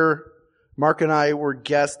last year, Mark and I were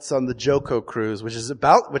guests on the Joko cruise, which is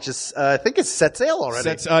I think it's set sail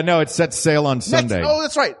already. No, it sets sail on Sunday. Oh,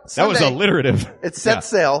 that's right. That was Sunday. alliterative. It's set Yeah.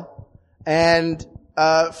 sail. And,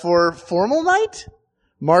 for formal night,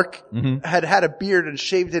 Mark had a beard and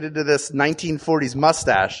shaved it into this 1940s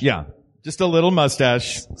mustache. Yeah. Just a little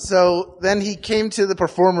mustache. So then he came to the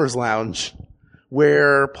performers lounge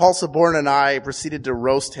where Paul Saborn and I proceeded to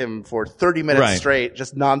roast him for 30 minutes Right. straight,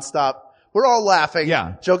 just nonstop We're all laughing.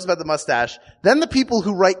 Yeah. Jokes about the mustache. Then the people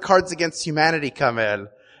who write Cards Against Humanity come in.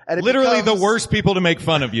 And it Literally becomes the worst people to make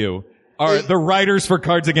fun of you are the writers for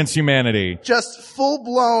Cards Against Humanity. just full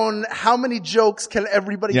blown, how many jokes can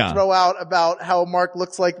everybody Yeah. throw out about how Mark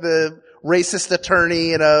looks like the racist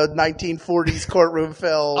attorney in a 1940s courtroom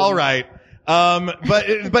film? All right.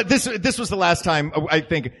 But this was the last time I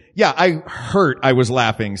think, I was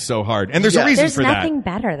laughing so hard. And there's a reason There's for that. nothing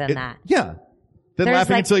better than that. Yeah. Then There's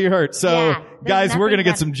laughing like- until you're hurt. So Yeah, there's guys, we're nothing going to get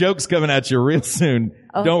better. some jokes coming at you real soon.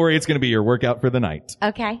 Oh. Don't worry. It's going to be your workout for the night.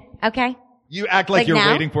 Okay. You act like Like you're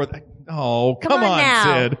now? waiting for oh, come on, now.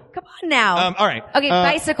 Sid. Come on now. All right. Okay,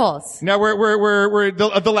 bicycles. Now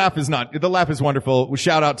the laugh is wonderful.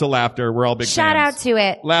 Shout out to laughter. We're all big Shout out fans. to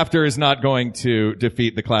it. Laughter is not going to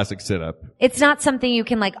defeat the classic sit up. It's not something you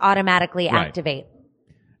can like automatically Right. activate.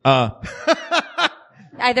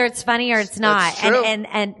 Either it's funny or it's not. That's true.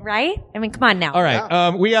 And right? I mean, come on now. All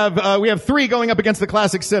right. We have 3 going up against the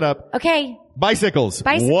classic sit up. Okay. Bicycles.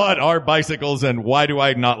 Bicycles. What are bicycles and why do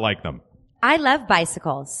I not like them? I love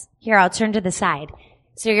bicycles. Here, I'll turn to the side.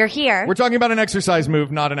 So you're here. We're talking about an exercise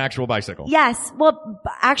move, not an actual bicycle. Yes. Well,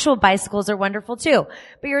 actual bicycles are wonderful too.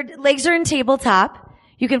 But your legs are in tabletop.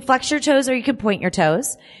 You can flex your toes or you can point your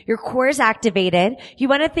toes. Your core is activated. You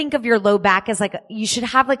want to think of your low back as like, you should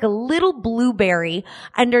have like a little blueberry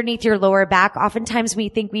underneath your lower back. Oftentimes we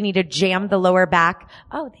think we need to jam the lower back.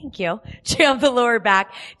 Oh, thank you. Jam the lower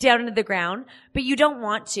back down into the ground. But you don't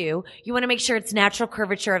want to. You want to make sure it's natural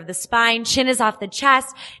curvature of the spine. Chin is off the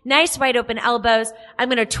chest. Nice wide open elbows. I'm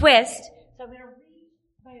going to twist. So I'm going to reach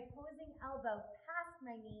my opposing elbow past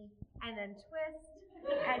my knee and then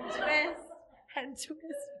twist and twist. And twist.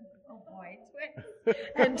 Oh boy, twist.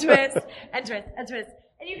 And twist. And twist. And twist.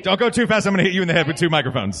 And you Don't go too fast. I'm going to hit you in the head with 2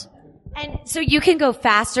 microphones. And so you can go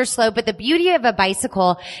fast or slow, but the beauty of a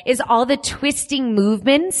bicycle is all the twisting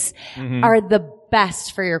movements are the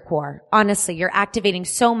best for your core. Honestly, you're activating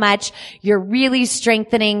so much. You're really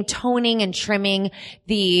strengthening, toning, and trimming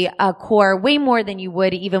the core way more than you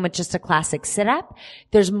would even with just a classic sit-up.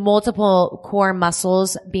 There's multiple core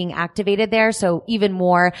muscles being activated there, so even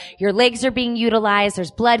more. Your legs are being utilized.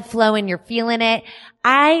 There's blood flowing. You're feeling it.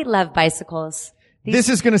 I love bicycles. This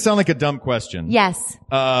is going to sound like a dumb question. Yes. Should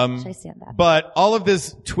I stand up? But all of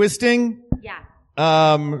this twisting, Yeah.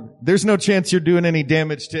 there's no chance you're doing any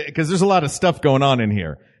damage to, because there's a lot of stuff going on in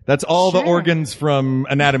here. That's all the Sure. organs from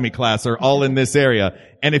anatomy class are all in this area.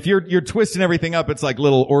 And if you're twisting everything up, it's like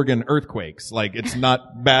little organ earthquakes. Like it's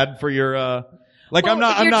not bad for your, like Well, I'm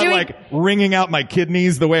not if you're doing- like wringing out my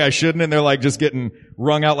kidneys the way I shouldn't, and they're like just getting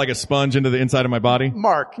wrung out like a sponge into the inside of my body.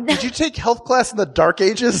 Mark, did you take health class in the Dark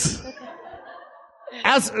Ages?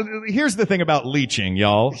 Here's the thing about leeching,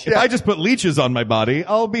 y'all. If I just put leeches on my body,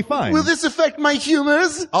 I'll be fine. Will this affect my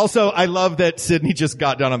humors? Also, I love that Sydney just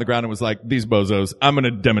got down on the ground and was like, these bozos, I'm going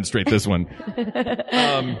to demonstrate this one. But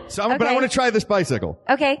I Okay. want to try this bicycle.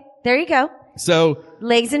 Okay. There you go. So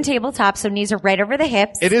Legs in tabletop, so knees are right over the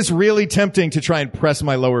hips. it is really tempting to try and press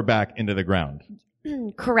my lower back into the ground.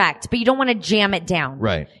 Correct. But you don't want to jam it down.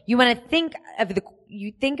 Right. You want to think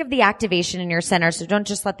of the activation in your center, so don't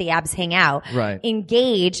just let the abs hang out. Right.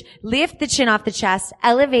 Engage, lift the chin off the chest,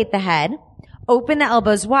 elevate the head, open the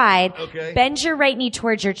elbows wide, Okay. bend your right knee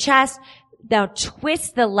towards your chest. Now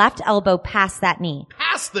twist the left elbow past that knee.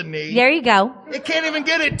 Past the knee. There you go. It can't even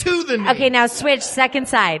get it to the knee. Okay, now switch, second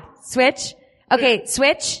side. Switch. Okay,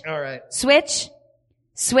 switch. All right. Switch.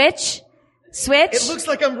 Switch. Switch. It looks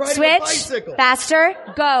like I'm riding Switch. a bicycle. Faster.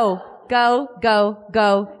 Go. Go, go,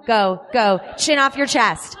 go, go, go. Chin off your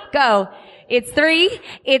chest. Go. It's 3.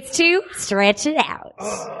 It's 2. Stretch it out.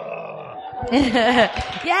 Yay!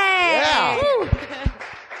 Yeah.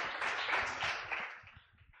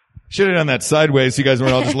 Should have done that sideways so you guys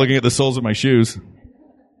weren't all just looking at the soles of my shoes.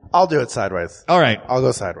 I'll do it sideways. All right. I'll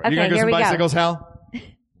go sideways. Okay, You going to go here some we go. bicycles, Hal?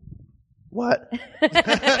 What?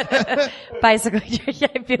 Bicycle.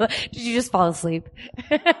 I feel. Did you just fall asleep?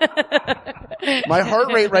 My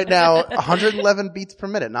heart rate right now, 111 beats per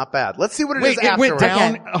minute. Not bad. Let's see what it is Wait, it went afterwards.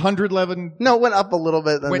 down Okay. 111. No, it went up a little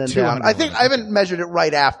bit and Went then to down. I 111. think I haven't measured it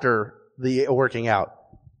right after the working out.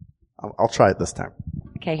 I'll try it this time.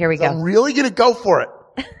 Okay, here we I'm go. really gonna go for it.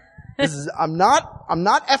 I'm not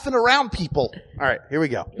effing around, people. All right, here we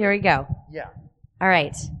go. Here we go. Yeah. All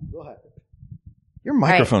right. Go ahead. Your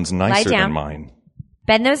microphone's Lie nicer down. than mine.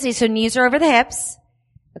 Bend those knees, so knees are over the hips.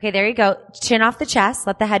 Okay, there you go. Chin off the chest.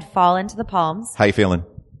 Let the head fall into the palms. How you feeling?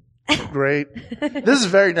 Great. This is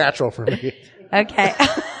very natural for me. Okay.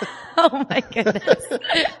 Oh my goodness.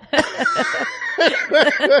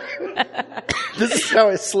 This is how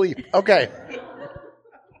I sleep. Okay.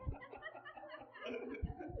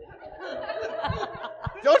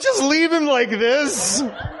 Don't Don't just leave him like this.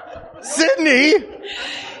 Sydney.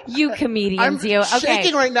 You comedians, I'm you. Okay.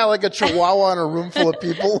 shaking right now like a chihuahua in a room full of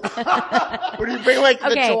people. When you bring like the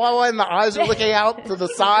Okay. chihuahua and the eyes are looking out to the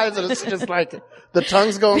sides and it's just like the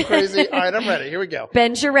tongue's going crazy. All right, I'm ready. Here we go.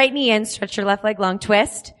 Bend your right knee in, stretch your left leg long,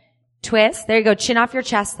 twist. Twist. There you go. Chin off your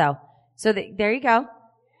chest though. So there you go.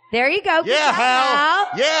 There you go. Good Yeah, job, Hal.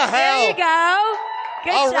 Yeah, Hal. There you go.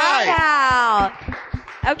 Good All job, right.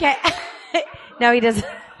 Hal. Okay. No, he doesn't.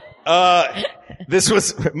 This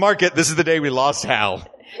is the day we lost Hal.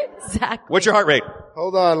 Exactly. What's your heart rate?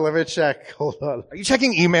 Hold on, let me check. Hold on. Are you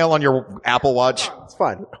checking email on your Apple Watch? It's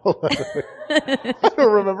fine. Hold on. I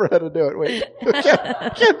don't remember how to do it. Wait.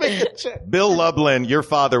 Can't make a check. Bill Lublin, your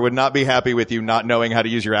father, would not be happy with you not knowing how to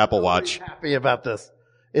use your Apple Watch. Happy about this.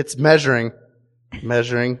 It's measuring.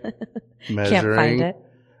 Measuring. Can't find it.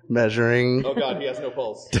 Measuring. Oh God, he has no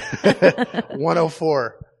pulse.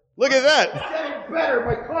 104. Look at that. Getting better,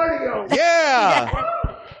 my cardio. Yeah.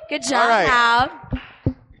 Good job, All right. Hal.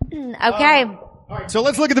 Okay. So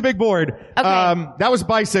let's look at the big board. Okay. That was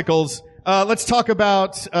bicycles. Let's talk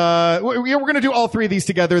about, we're going to do all three of these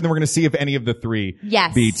together and then we're going to see if any of the three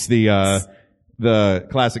Yes. beats the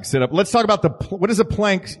classic sit-up. Let's talk about what is a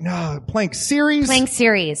plank series? Plank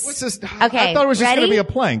series. What's this? Okay. I thought it was just going to ready? be a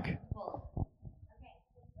plank.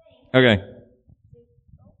 Okay. Uh-oh, I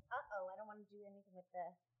don't want to do anything with the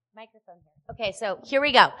microphone here. Okay, so here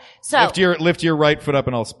we go. So, Lift your right foot up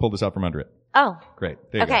and I'll pull this out from under it. oh, Great.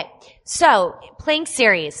 There you go. okay. So, plank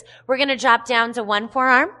series. We're going to drop down to one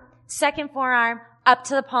forearm, second forearm, up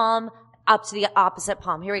to the palm, up to the opposite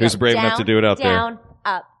palm. Here we go. Who's brave enough to do it out there? Down,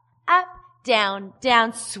 up, down,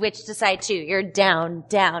 down, switch to side two. You're down,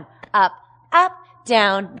 down, up,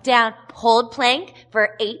 down, down. Hold plank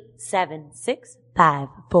for 8, 7, 6, 5,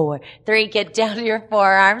 4, 3. Get down to your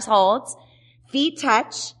forearms, holds. Feet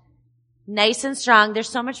touch. Nice and strong. There's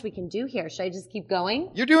so much we can do here. Should I just keep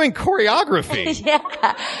going? You're doing choreography. Yeah.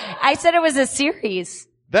 I said it was a series.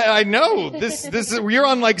 That I know. This is, you're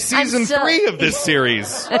on like season 3 of this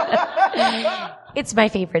series. It's my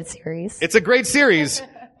favorite series. It's a great series.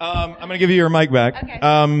 I'm going to give you your mic back. Okay.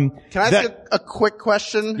 Can I ask a quick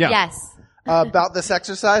question? Yeah. Yes. About this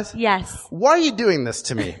exercise? Yes. Why are you doing this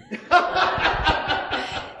to me?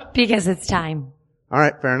 Because it's time. All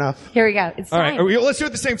right, fair enough. Here we go. It's All time. right. Let's do it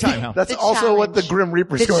at the same time, Hal. That's The also what the challenge. Grim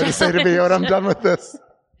Reaper's The going to say to me when I'm done with this.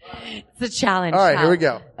 It's a challenge. All right, Hal. here we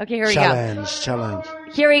go. Okay, here we Challenge. go.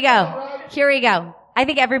 Here we go. Here we go. I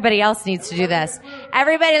think everybody else needs to do this.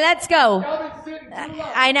 Everybody, let's go.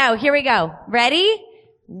 I know. Here we go. Ready?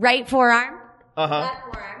 Right forearm. Uh-huh. Left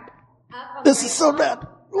forearm. Up, This is so bad.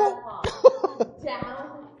 down,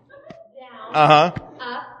 down, Uh-huh.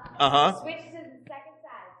 up. Uh-huh. Switch to the second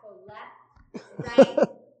side. So left,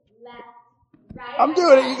 right, I'm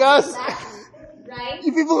doing it, you guys. left, right.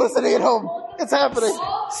 You people listening at home, it's happening.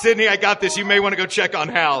 Sydney, I got this. You may want to go check on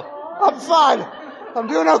Hal. I'm fine. I'm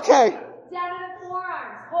doing okay. Down to the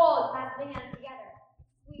forearms. Hold. Clasp the hands together.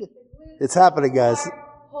 Squeeze the glutes. It's happening, guys.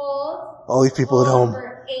 Hold. All these people at home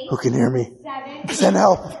For 8, who can hear me, 7, send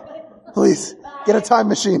help. Please, get a time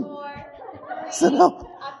machine. 4, 3, Send help. Up to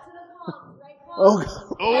the palm. Right palm.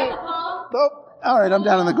 Oh, Left palm. nope. All right, I'm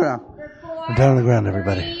down on the ground. For 4, I'm down on the ground,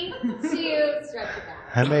 everybody. 3, 2, stretch it back.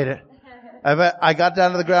 I made it. I got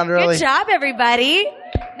down to the ground early. Good job, everybody.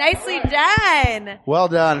 Nicely done. Well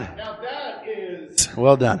done.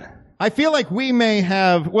 Well done. I feel like we may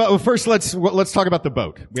have, well, first let's talk about the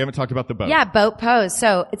boat. We haven't talked about the boat. Yeah, boat pose.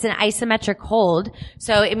 So it's an isometric hold.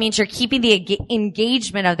 So it means you're keeping the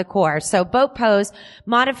engagement of the core. So boat pose,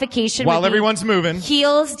 modification. While would be everyone's moving.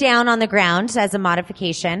 Heels down on the ground as a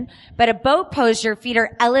modification. But a boat pose, your feet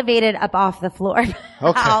are elevated up off the floor. Okay.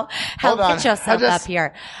 How Hold on. get yourself up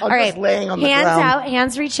here. I'm All right. just laying on the hands ground. out,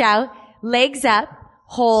 hands reach out, legs up.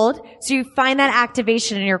 Hold. So you find that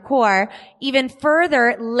activation in your core. Even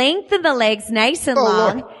further, lengthen the legs nice and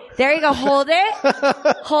long. Lord. There you go. Hold it.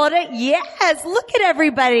 Hold it. Yes. Look at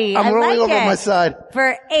everybody. I'm I rolling like over it. on my side.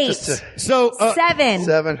 For 8, Just to- So, 7,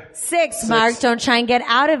 7. 6. Mark, don't try and get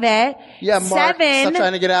out of it. Yeah, Mark. 7, Stop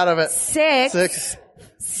trying to get out of it. 6, 6.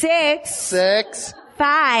 6, 6.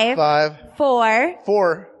 5, 5. 4,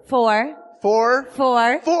 4. 4, 4.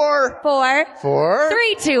 4, 4. 4, 4.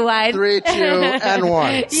 3, 2, 1. 3, 2, and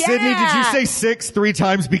 1. Yeah. Sydney, did you say 6 3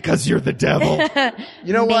 times because you're the devil?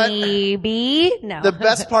 You know what? Maybe. No. The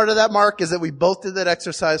best part of that, Mark, is that we both did that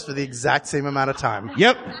exercise for the exact same amount of time.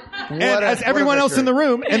 Yep. And What a- as what a everyone else in the victory.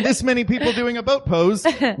 room, and this many people doing a boat pose,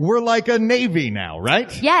 we're like a navy now,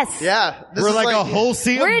 right? Yes. Yeah. This We're is like a whole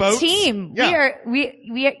sea We're of boats. a team. Yeah.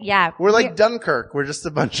 We are, yeah. We're like Dunkirk. We're just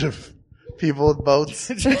a bunch of people with boats.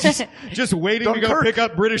 just waiting to go Dunkirk. pick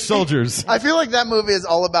up British soldiers. I feel like that movie is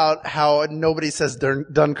all about how nobody says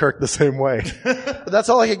Dunkirk the same way. But that's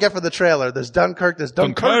all I could get for the trailer. There's Dunkirk, there's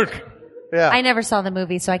Dunkirk. Yeah. I never saw the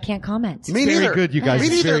movie, so I can't comment. Me Very neither. good, you guys. Me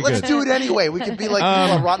It's neither. very Let's good. do it anyway. We could be like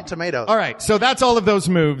Rotten Tomatoes. All right, so that's all of those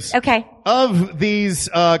moves. Okay. Of these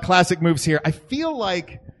classic moves here, I feel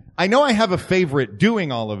like I know I have a favorite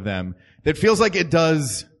doing all of them that feels like it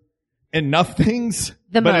does enough things,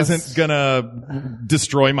 The but most. isn't gonna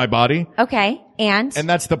destroy my body. Okay. And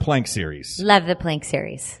that's the plank series. love the plank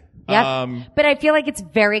series. Yep. But I feel like it's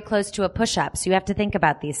very close to a push-up, so you have to think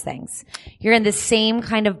about these things. You're in the same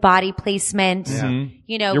kind of body placement.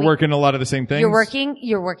 You know, You're working a lot of the same things. You're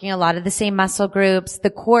working a lot of the same muscle groups. The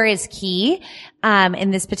core is key,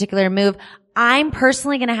 in this particular move. I'm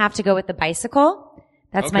personally going to have to go with the bicycle.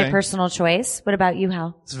 That's my Okay. personal choice. What about you,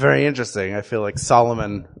 Hal? It's very interesting. I feel like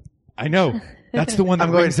Solomon. I know. That's the one that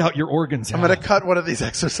I'm going- brings out your organs. I'm going to cut one of these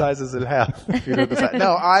exercises in half. If you know the fact.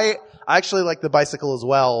 No, I actually like the bicycle as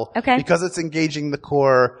well. Okay. Because it's engaging the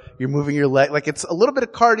core. You're moving your leg. Like it's a little bit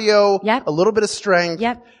of cardio. Yep. A little bit of strength.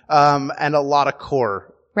 Yep. And a lot of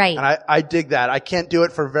core. Right. And I dig that. I can't do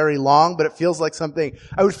it for very long, but it feels like something.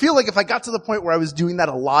 I would feel like if I got to the point where I was doing that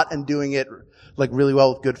a lot and doing it like really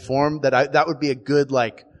well with good form, that would be a good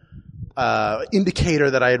like indicator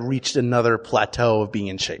that I had reached another plateau of being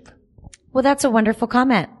in shape. Well, that's a wonderful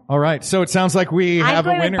comment. All right, so it sounds like we I'm have a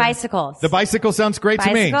going with winner. bicycles. The bicycle sounds great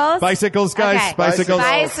to me. Bicycles? Bicycles, guys. Okay. Bicycles.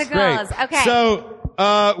 Bicycles. Great. Okay. So,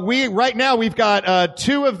 right now we've got,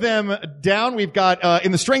 two of them down. We've got,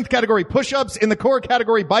 in the strength category, push-ups. In the core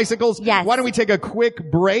category, bicycles. Yes. Why don't we take a quick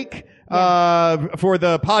break, for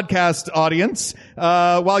the podcast audience,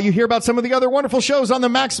 while you hear about some of the other wonderful shows on the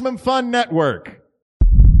Maximum Fun Network.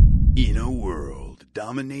 In a world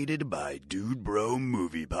dominated by Dude Bro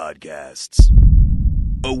movie podcasts.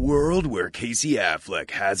 A world where Casey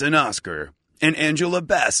Affleck has an Oscar and Angela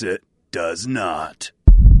Bassett does not.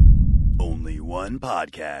 Only one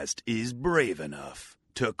podcast is brave enough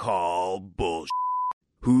to call bullshit.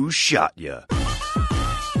 Who Shot Ya?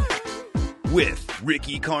 With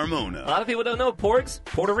Ricky Carmona. A lot of people don't know Porg's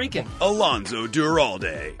Puerto Rican. Alonzo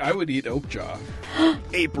Duralde. I would eat Oakjaw.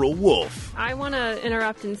 April Wolf. I want to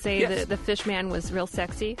interrupt and say that the fish man was real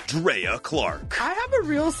sexy. Drea Clark. I have a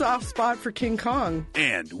real soft spot for King Kong.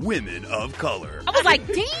 And Women of Color. I was like,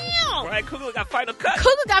 damn! Right, Kugler got final cut.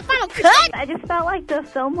 Kugler got final cut! I just felt like the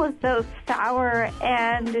film was so sour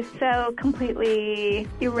and so completely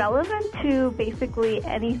irrelevant to basically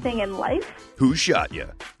anything in life. Who Shot Ya?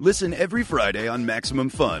 Listen every Friday on Maximum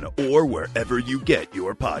Fun or wherever you get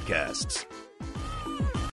your podcasts.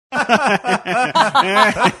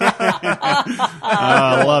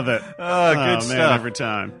 I love it. Good stuff. Man, every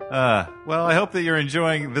time. Well, I hope that you're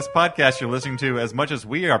enjoying this podcast you're listening to as much as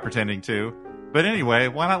we are pretending to. But anyway,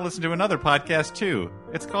 why not listen to another podcast too?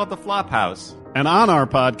 It's called The Flophouse. And on our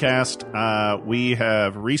podcast, we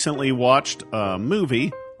have recently watched a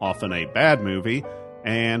movie, often a bad movie,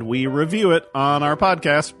 and we review it on our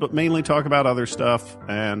podcast, but mainly talk about other stuff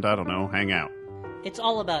and, I don't know, hang out. It's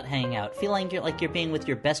all about hanging out, feeling like you're being with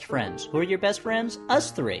your best friends. Who are your best friends?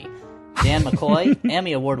 Us three. Dan McCoy,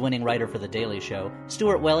 Emmy Award-winning writer for The Daily Show,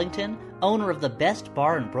 Stuart Wellington, owner of the best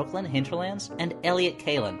bar in Brooklyn, Hinterlands, and Elliot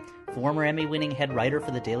Kalin, former Emmy-winning head writer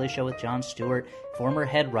for The Daily Show with Jon Stewart, former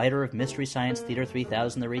head writer of Mystery Science Theater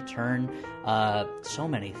 3000, The Return, so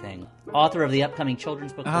many things. Author of the upcoming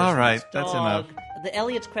children's book. All right, that's enough. The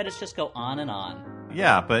Elliot's credits just go on and on.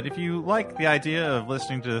 Yeah, but if you like the idea of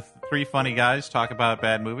listening to three funny guys talk about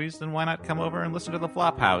bad movies, then why not come over and listen to The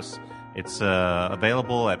Flophouse? It's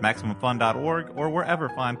available at MaximumFun.org or wherever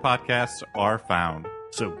fine podcasts are found.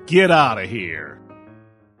 So get out of here.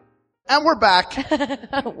 And we're back.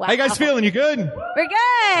 Wow. How you guys feeling? You good? We're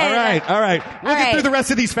good. All right. We'll get through the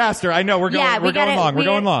rest of these faster. I know we're going. We're going long. We're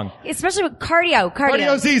going long. Especially with cardio.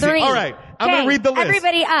 Cardio's easy. 3. All right. I'm going to read the list.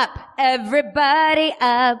 Everybody up. Everybody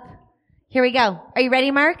up. Here we go. Are you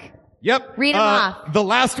ready, Mark? Yep. Read them off. The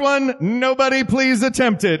last one, nobody please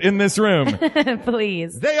attempt it in this room.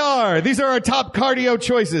 Please. These are our top cardio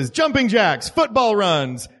choices. Jumping jacks, football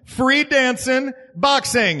runs, free dancing,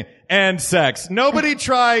 boxing, and sex. Nobody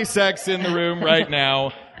try sex in the room right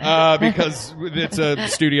now, because it's a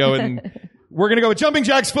studio and we're going to go with jumping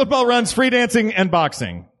jacks, football runs, free dancing, and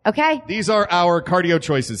boxing. Okay. These are our cardio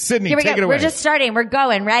choices. Sydney, Here we take go. it away. We're just starting. We're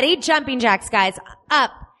going. Ready? Jumping jacks, guys. Up.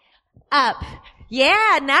 Up.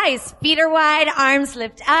 Yeah, nice. Feet are wide, arms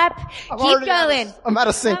lift up. Keep going. I'm out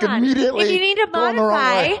of sync Come on. immediately. If you need to Going the wrong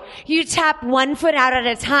modify, way. you tap one foot out at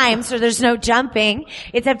a time so there's no jumping.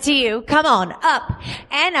 It's up to you. Come on, up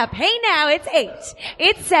and up. Hey now, it's 8.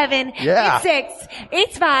 It's 7. Yeah. It's 6.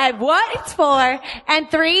 It's 5. What? It's 4.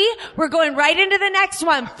 And 3. We're going right into the next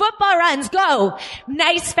one. Football runs. Go.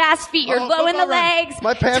 Nice fast feet. You're low in the legs.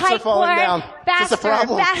 My pants are Tight falling core. down. Faster, Is this a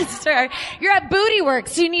problem? faster. You're at booty work,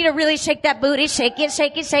 so you need to really shake that booty. Shake it,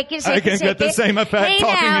 shake it, shake it, shake I it, can shake get the it. same effect Hey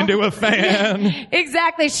talking now. into a fan.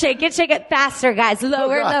 Exactly. Shake it faster, guys.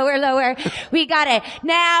 Lower, lower, lower. We got it.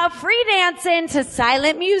 Now, free dancing to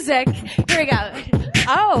silent music. Here we go.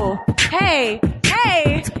 Oh, hey,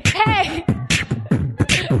 hey, hey.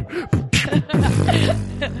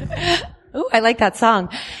 Ooh, I like that song.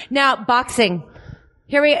 Now, boxing.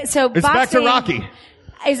 So It's boxing. back to Rocky.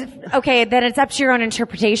 Okay, then it's up to your own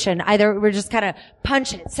interpretation. Either we're just kind of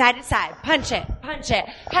punch it side to side, punch it,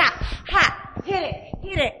 ha, hit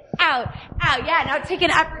it, out. Yeah, now take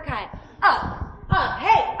an uppercut. Up,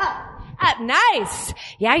 hey, up. Nice.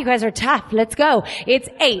 Yeah, you guys are tough. Let's go. It's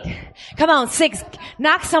 8. Come on, 6.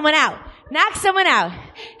 Knock someone out.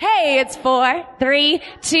 Hey, it's 4, 3,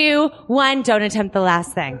 2, 1. Don't attempt the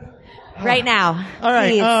last thing. Right now. All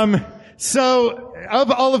right. Please. So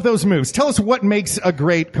of all of those moves, tell us what makes a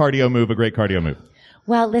great cardio move a great cardio move.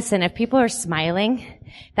 Well, listen, if people are smiling,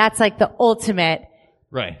 that's like the ultimate.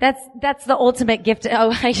 Right. That's the ultimate gift.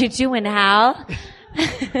 Oh, how you doing, Hal?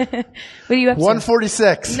 What are you up to?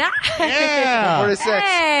 146. Nice. Yeah. 146.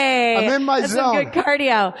 Hey. I'm in my that's zone. Some good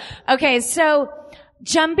cardio. Okay, so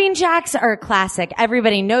jumping jacks are a classic.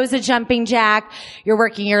 Everybody knows a jumping jack. You're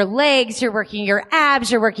working your legs, you're working your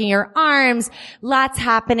abs, you're working your arms. Lots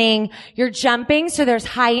happening. You're jumping, so there's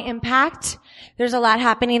high impact. There's a lot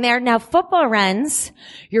happening there. Now, football runs,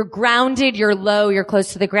 you're grounded, you're low, you're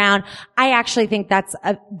close to the ground. I actually think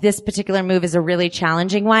this particular move is a really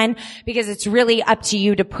challenging one because it's really up to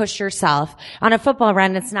you to push yourself. On a football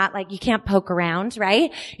run, it's not like you can't poke around,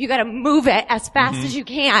 right? You gotta move it as fast as you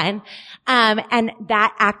can. And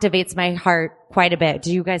that activates my heart quite a bit.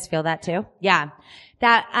 Do you guys feel that too? Yeah.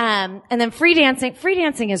 And then free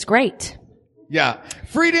dancing is great. Yeah.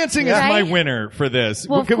 Free dancing is my winner for this.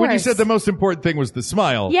 Well, of When you course. said the most important thing was the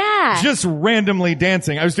smile. Yeah. Just randomly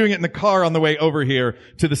dancing. I was doing it in the car on the way over here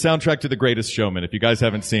to the soundtrack to The Greatest Showman. If you guys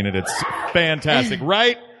haven't seen it, it's fantastic,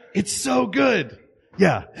 right? It's so good.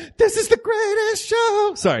 Yeah. This is the greatest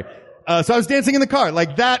show. Sorry. So I was dancing in the car.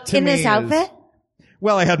 Like that to In me this is- outfit?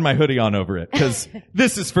 Well, I had my hoodie on over it because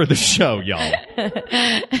this is for the show, y'all.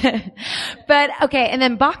 But okay, and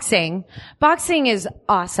then boxing. Boxing is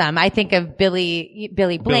awesome. I think of Billy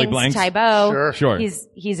Blanks, Tybo. Sure.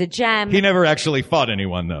 He's a gem. He never actually fought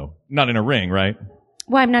anyone though. Not in a ring, right?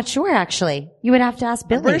 Well, I'm not sure actually. You would have to ask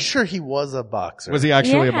Billy. I'm pretty sure he was a boxer. Was he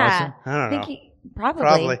actually a boxer? I don't know.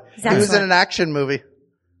 Probably. He was in an action movie.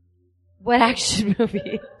 What action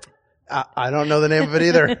movie? I don't know the name of it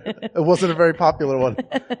either. It wasn't a very popular one,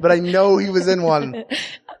 but I know he was in one.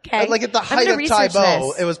 Okay. Like at the I'm height gonna of research Tybo,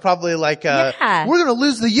 this. it was probably like, Yeah. we're going to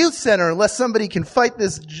lose the youth center unless somebody can fight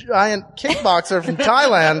this giant kickboxer from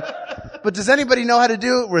Thailand. But does anybody know how to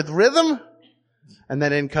do it with rhythm? And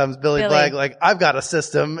then in comes Billy Blank, like, I've got a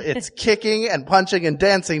system. It's kicking and punching and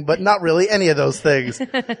dancing, but not really any of those things.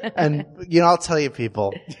 And, I'll tell you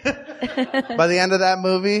people, by the end of that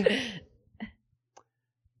movie,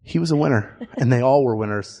 he was a winner, and they all were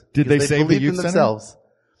winners. Did they Because save the believed youth in center? themselves.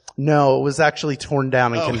 No, it was actually torn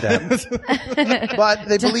down and condemned. But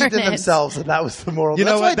they believed in Darn it. themselves, and that was the moral. You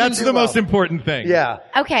know why what? it didn't That's do the well. most important thing. Yeah.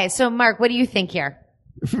 Okay, so Mark, what do you think here?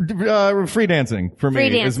 Free dancing for Free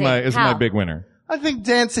me dancing. is my How? big winner. I think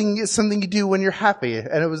dancing is something you do when you're happy,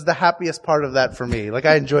 and it was the happiest part of that for me. Like,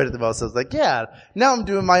 I enjoyed it the most. I was like, yeah, now I'm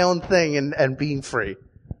doing my own thing and being free.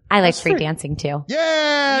 I like free dancing too.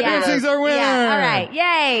 Yeah, dancing's our winner. Yeah, all right.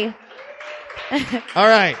 Yay. All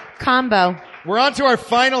right. Combo. We're on to our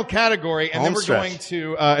final category, and then we're going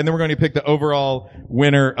to pick the overall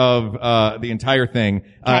winner of the entire thing.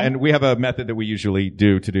 And we have a method that we usually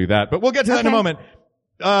do to do that, but we'll get to that in a moment.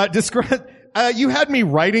 Describe. You had me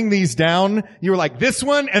writing these down. You were like, this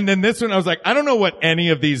one and then this one. I was like, I don't know what any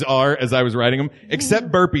of these are as I was writing them,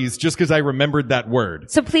 except burpees, just because I remembered that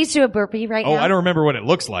word. So please do a burpee right now. Oh, I don't remember what it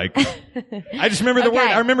looks like. I just remember the word.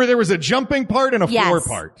 I remember there was a jumping part and a floor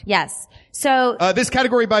part. Yes. So This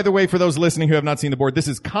category, by the way, for those listening who have not seen the board, this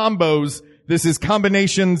is combos. This is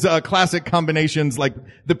combinations, classic combinations like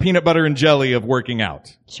the peanut butter and jelly of working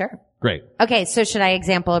out. Sure. Great. Okay, so should I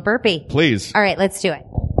example a burpee? Please. All right, let's do it.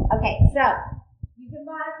 Okay, so you can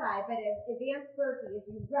modify, but an advanced burpee, if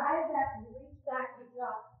you rise up, you reach back, you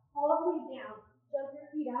drop all the way down, jump your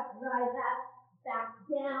feet up, rise up,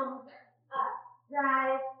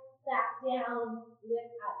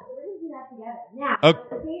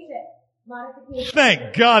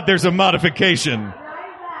 Thank God there's a modification.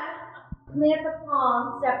 Plant the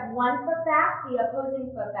palm, step 1 foot back, the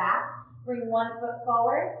opposing foot back. Bring 1 foot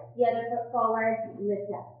forward, the other foot forward,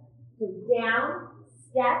 lift up. So down,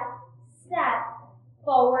 step,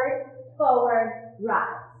 forward,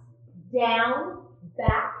 rise. Down,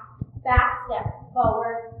 back, step,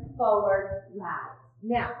 forward, rise.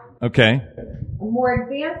 Now, Okay. a more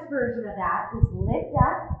advanced version of that is lift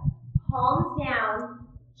up, palms down,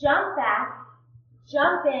 jump back,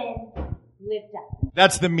 jump in, lift up.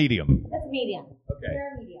 That's the medium. That's medium. Okay.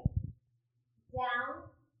 Pure medium. Down,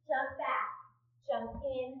 jump back, jump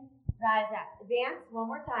in, rise up. Advance one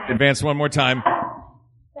more time. Advance one more time.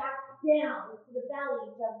 Back down to the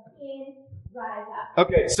belly, jump in, rise up.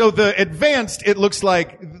 Okay. So the advanced, it looks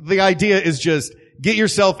like the idea is just get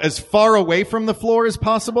yourself as far away from the floor as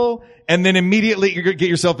possible, and then immediately you get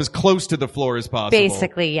yourself as close to the floor as possible.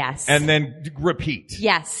 Basically, yes. And then repeat.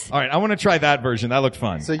 Yes. All right. I want to try that version. That looked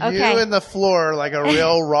fun. So you and the floor, like a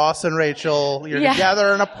real Ross and Rachel, you're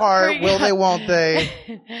together and apart. Will they, won't they?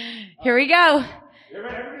 Here we go.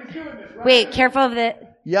 Wait, careful of the...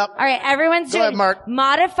 Yep. All right, everyone's doing... Go ahead, Mark.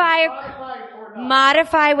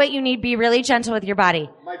 Modify what you need. Be really gentle with your body.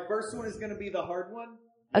 My first one is going to be the hard one.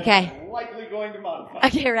 Okay. I'm likely going to modify.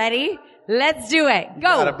 Okay, ready? Let's do it. Go.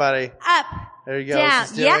 Got it, buddy. Up. There you go. Down.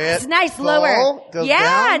 This is doing Yes, it. nice. Full, Lower. goes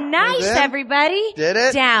Yeah, down, nice, goes in. everybody. Did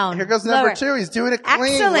it. Down. Here goes number Lower. 2. He's doing it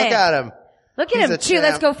clean. Excellent. Look at him. Look at He's him. a 2. Let's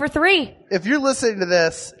champ. go for 3. If you're listening to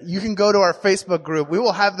this, you can go to our Facebook group. We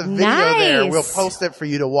will have the video there. Nice. We'll post it for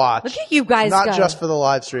you to watch. Look at you guys Not go. just for the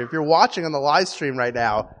live stream. If you're watching on the live stream right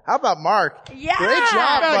now, how about Mark? Yeah. Great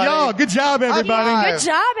job, buddy. Y'all, good job, everybody. Good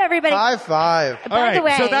job, everybody. High five. By the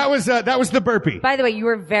way, so that was the burpee. By the way, you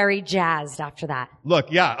were very jazzed after that.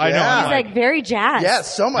 Look, yeah, I know. Yeah. I'm He's like, like very jazzed. Yeah,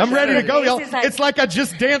 so much. I'm ready to go, y'all. Face is like- It's like I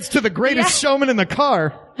just danced to the greatest showman in the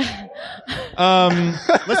car.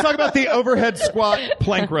 Let's talk about the overhead squat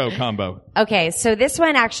plank row combo. Okay, so this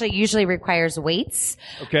one actually usually requires weights.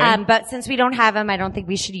 Okay. But since we don't have them, I don't think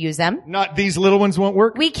we should use them. Not these little ones won't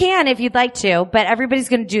work? We can if you'd like to, but everybody's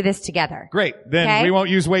going to do this together. Great. Then Okay. we won't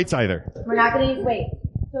use weights either. We're not going to use weights.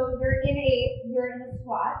 So you're in a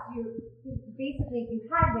squat. Basically, if you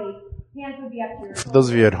had weights, hands would be up to your For those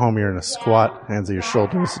of you at home, you're in a squat. Hands at your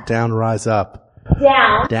shoulders. Down, rise up.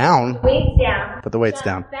 Down. Down. Weights down. Put the weights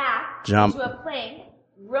Jump down. Back. Jump. To a plank.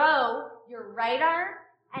 Row your right arm.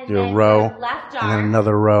 And Do a then row. your left And arm. then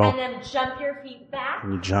another row. And then jump your feet back.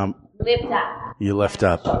 And you jump. Lift up. You lift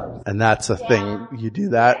up. And that's a thing. You do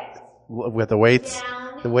that with the weights.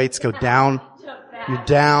 The weights go down. You're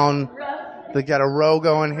down. They got a row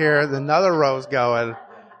going here. Another row's going.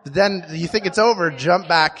 Then you think it's over. Jump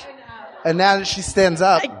back. And now she stands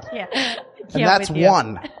up. And that's with you.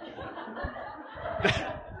 1.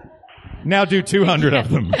 Now do 200 of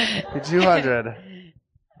them. 200.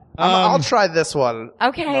 I'll try this one.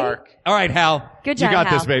 Okay. Mark. All right, Hal. Good job, You got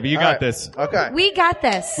Hal. this, baby. You All got right. this. Okay. We got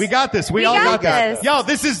this. We got this. We all got got this. this. Yo,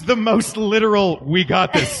 this is the most literal we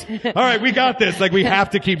got this. All right, we got this. Like we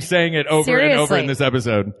have to keep saying it over and over Seriously. in this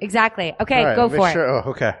episode. Exactly. Okay, All right, go make for sure- Oh,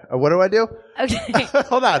 okay. What do I do? it. Okay.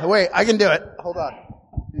 Hold on. Wait. I can do it. Hold on.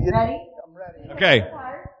 Ready? Okay.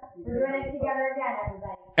 We're doing it together again,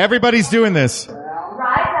 everybody. Everybody's doing this. Rise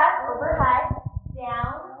up, overhead,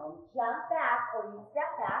 down, jump back, or you step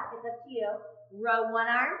back. It's up to you. Row one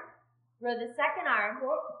arm, row the second arm,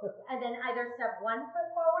 and then either step 1 foot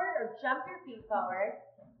forward or jump your feet forward.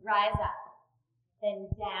 Rise up. Then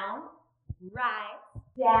down, rise,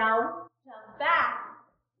 down, jump back,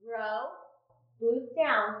 row, glutes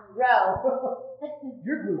down, row.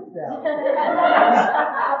 Your glutes down.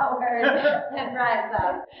 Forward, and rise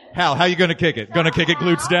up. Hal, how you gonna kick it? Gonna kick it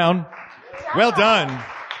glutes down? Well done.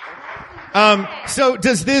 So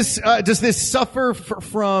does this suffer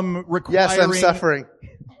from requiring? Yes, I'm suffering.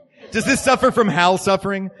 Does this suffer from Hal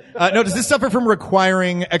suffering? No, does this suffer from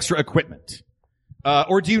requiring extra equipment?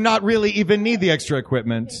 Or do you not really even need the extra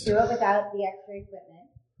equipment? Do it without the extra equipment.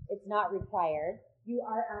 It's not required. You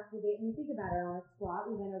are activating. You think about it on a squat.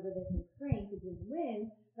 We went over this in strength, which is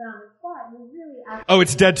wind. But on the squat, you're really activating. Oh,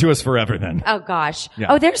 it's dead to us forever then. Oh gosh. Yeah.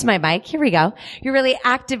 Oh, there's my mic. Here we go. You're really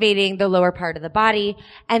activating the lower part of the body.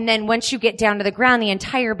 And then once you get down to the ground, the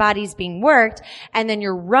entire body's being worked. And then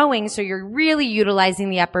you're rowing. So you're really utilizing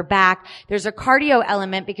the upper back. There's a cardio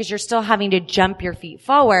element because you're still having to jump your feet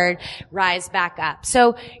forward, rise back up.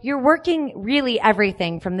 So you're working really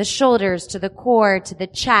everything from the shoulders to the core to the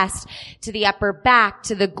chest to the upper back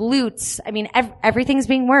to the glutes. I mean, everything's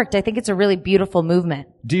being worked. I think it's a really beautiful movement.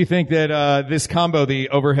 Do you think that this combo, the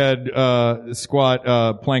overhead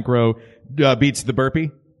squat plank row, beats the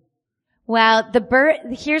burpee? Well,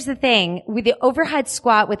 here's the thing. With the overhead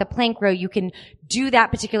squat with a plank row, you can do that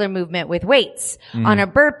particular movement with weights. On a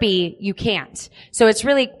burpee, you can't. So it's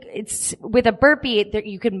with a burpee,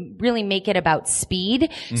 you can really make it about speed.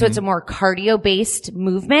 So it's a more cardio-based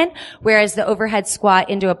movement, whereas the overhead squat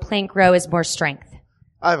into a plank row is more strength.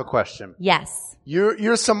 I have a question. Yes.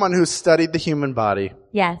 You're someone who's studied the human body.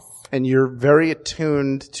 Yes. And you're very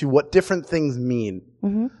attuned to what different things mean.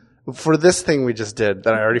 Mm-hmm. For this thing we just did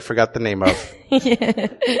that I already forgot the name of.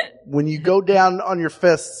 When you go down on your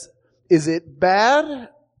fists, is it bad?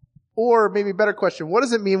 Or maybe a better question, what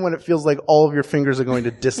does it mean when it feels like all of your fingers are going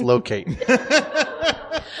to dislocate?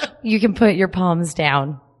 You can put your palms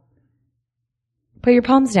down. Put your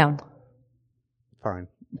palms down. Fine.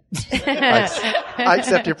 I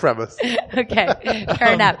accept your premise. Okay,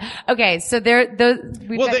 fair enough. Okay, so then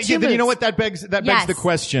you know what? That begs the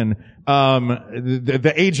question.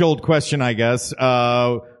 The age-old question, I guess.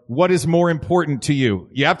 What is more important to you?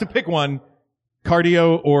 You have to pick one: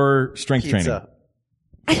 cardio or strength training.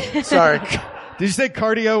 Sorry, did you say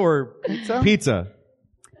cardio or pizza?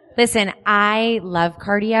 Listen, I love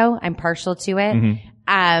cardio. I'm partial to it. Mm-hmm.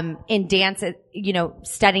 In dance,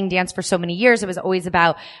 studying dance for so many years, it was always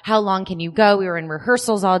about how long can you go? We were in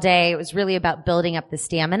rehearsals all day. It was really about building up the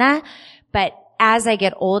stamina. But as I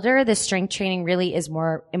get older, the strength training really is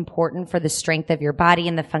more important for the strength of your body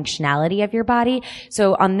and the functionality of your body.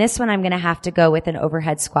 So on this one, I'm going to have to go with an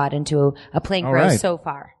overhead squat into a plank row so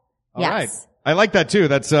far. All right. I like that too.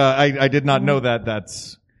 That's, I did not know that.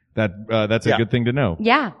 That's a good thing to know.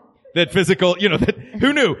 Yeah. That physical,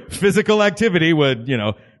 who knew physical activity would,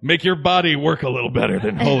 make your body work a little better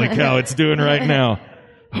than holy cow it's doing right now.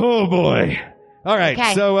 Oh boy. All right.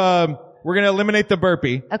 Okay. So, we're going to eliminate the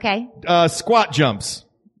burpee. Okay. Squat jumps.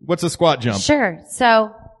 What's a squat jump? Sure.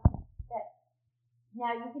 So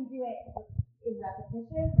now you can do it in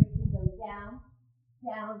repetition, or you can go down,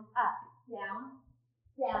 down, up, down,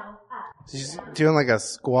 down, up. She's doing like a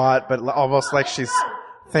squat, but almost like she's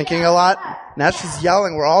thinking a lot. Now she's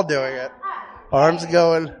yelling. We're all doing it. Arms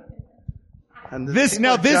going. And this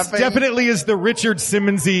definitely is the Richard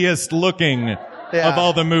Simmons-iest looking of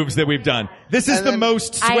all the moves that we've done. This is the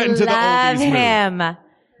most sweat into the oldies move. I love him.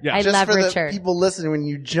 Yeah. I love Richard. Just for the people listening, when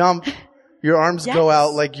you jump, your arms go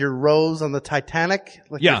out like your rows on the Titanic,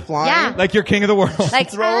 like you're flying. Like you're king of the world. Like,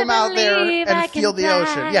 throw them out there and feel the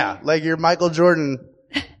ocean. Yeah, like you're Michael Jordan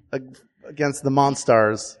against the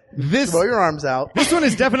Monstars. Throw your arms out. This one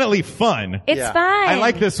is definitely fun. It's fun. I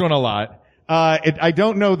like this one a lot. I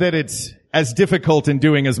don't know that it's as difficult in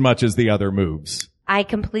doing as much as the other moves. I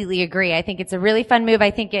completely agree. I think it's a really fun move.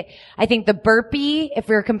 I think the burpee, if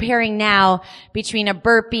we're comparing now between a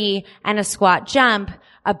burpee and a squat jump,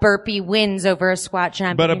 a burpee wins over a squat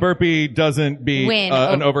jump. But a burpee doesn't beat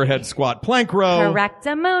an overhead squat plank row.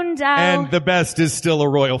 Correctamundo. And the best is still a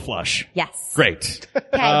royal flush. Yes. Great.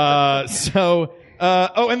 Okay.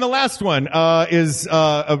 And the last one is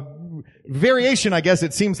a variation, I guess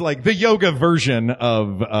it seems like, the yoga version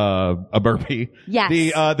of a burpee. Yes.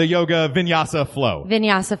 The yoga vinyasa flow.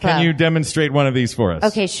 Vinyasa flow. Can you demonstrate one of these for us?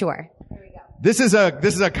 Okay, sure. Here we go. This is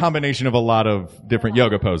a combination of a lot of different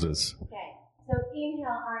yoga poses. Okay. So inhale,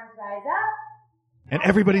 arms rise up. And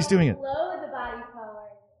everybody's doing it. Lower the body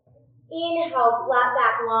forward. Inhale, flat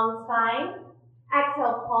back, long spine.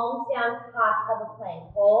 Exhale, palms down, top of the plank.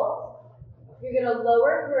 Hold. You're going to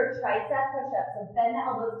lower through a tricep push-up. So bend the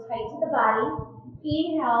elbows tight to the body.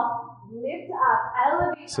 Inhale, lift up,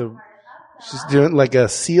 elevate. So she's doing like a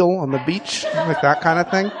seal on the beach, like that kind of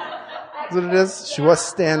thing. That's what it is. She was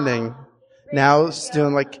standing. Now she's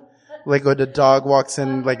doing like when a dog walks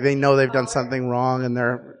in, like they know they've done something wrong and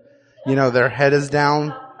their head is down,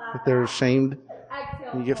 like they're ashamed.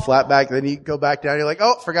 You get flat back, then you go back down, you're like,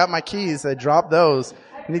 oh, forgot my keys. I dropped those.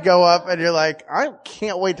 And you go up and you're like, I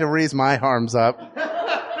can't wait to raise my arms up.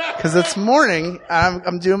 Cause it's morning and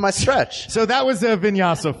I'm doing my stretch. So that was a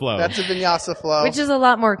vinyasa flow. That's a vinyasa flow. Which is a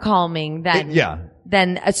lot more calming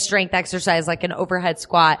than a strength exercise like an overhead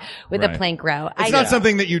squat with a plank row. It's not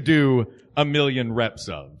something that you do a million reps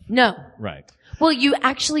of. No. Right. Well, you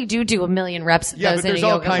actually do a million reps of those in a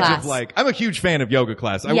yoga class. Yeah, but there's all kinds of I'm a huge fan of yoga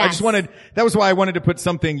class. I just that was why I wanted to put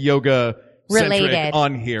something yoga centric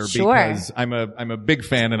on here because I'm a big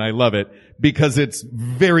fan and I love it because it's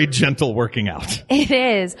very gentle working out. It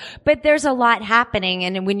is. But there's a lot happening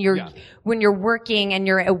and when you're working and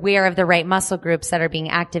you're aware of the right muscle groups that are being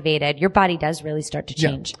activated, your body does really start to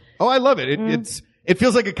change. Yeah. Oh, I love it. It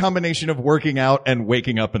feels like a combination of working out and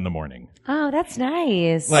waking up in the morning. Oh, that's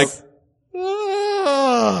nice. Like Do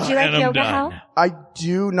you like yoga, Hal? I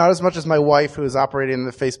do, not as much as my wife, who is operating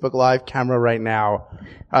the Facebook Live camera right now.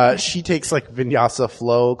 She takes like vinyasa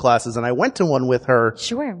flow classes, and I went to one with her.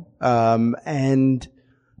 Sure. And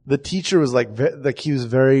the teacher was like he was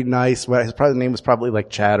very nice. His name was probably like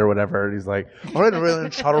Chad or whatever. And he's like, all right,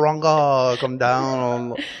 chaturanga, come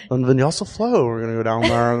down on vinyasa flow. We're going to go down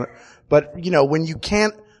there. But,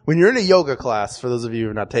 when you're in a yoga class, for those of you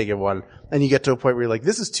who are not taking one, and you get to a point where you're like,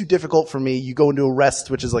 this is too difficult for me, you go into a rest,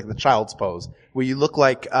 which is like the child's pose, where you look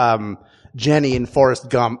like Jenny in Forrest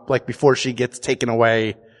Gump, like before she gets taken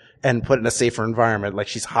away and put in a safer environment, like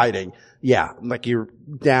she's hiding. Yeah, like you're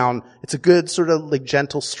down. It's a good sort of like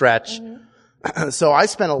gentle stretch. Mm-hmm. So I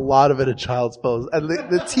spent a lot of it in child's pose. And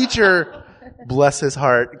the teacher, bless his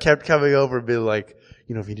heart, kept coming over and being like,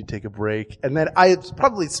 if you need to take a break. And then I had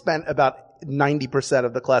probably spent about 90%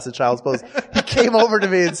 of the class in child's pose. He came over to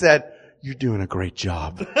me and said, "You're doing a great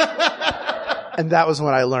job." And that was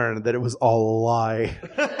when I learned that it was all a lie.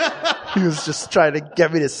 He was just trying to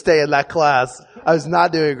get me to stay in that class. I was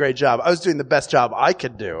not doing a great job. I was doing the best job I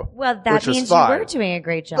could do. Well, that means you were doing a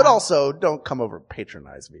great job. But also, don't come over and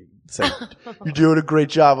patronize me. Say, "You're doing a great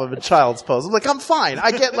job of a child's pose." I'm like, I'm fine.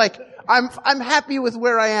 I get I'm happy with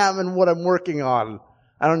where I am and what I'm working on.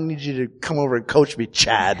 I don't need you to come over and coach me,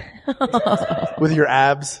 Chad, with your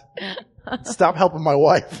abs. Stop helping my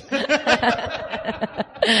wife.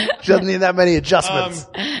 She doesn't need that many adjustments.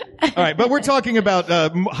 All right, but we're talking about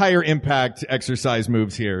higher impact exercise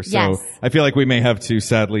moves here. So yes. I feel like we may have to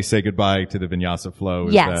sadly say goodbye to the vinyasa flow.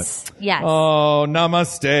 Yes. Oh,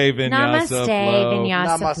 namaste, vinyasa flow.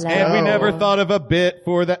 Vinyasa flow. And we never thought of a bit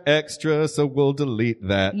for the extra, so we'll delete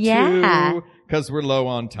that too. Because we're low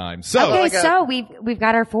on time. So so we've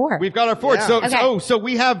got our 4. We've got our 4. Yeah. So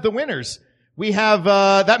we have the winners. We have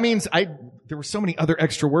that means there were so many other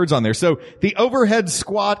extra words on there. So the overhead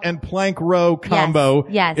squat and plank row combo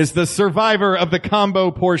is the survivor of the combo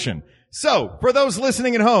portion. So for those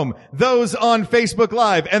listening at home, those on Facebook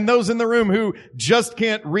Live, and those in the room who just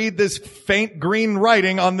can't read this faint green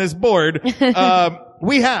writing on this board,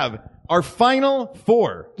 we have our final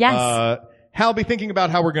 4. Yes. Hal, be thinking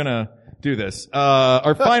about how we're gonna do this.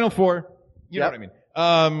 Our final 4, you know what I mean.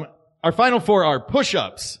 Our final 4 are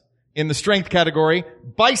push-ups in the strength category,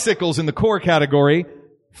 bicycles in the core category,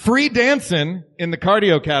 free dancing in the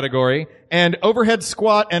cardio category, and overhead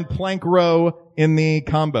squat and plank row in the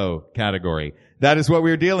combo category. That is what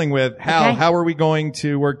we're dealing with. Hal, how are we going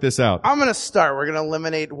to work this out? I'm going to start. We're going to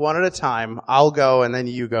eliminate one at a time. I'll go, and then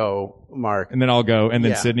you go, Mark. And then I'll go, and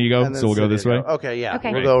then Sydney go. So we'll go this way. Okay, yeah.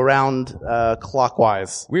 Okay. We'll go around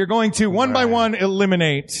clockwise. We are going to one by one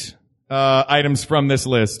eliminate items from this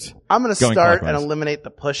list. I'm going to start and eliminate the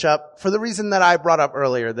push-up for the reason that I brought up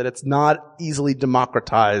earlier, that it's not easily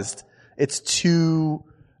democratized. It's too,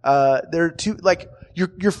 they're too,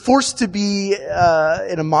 you're forced to be,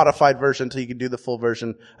 in a modified version until you can do the full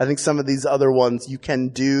version. I think some of these other ones, you can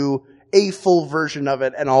do a full version of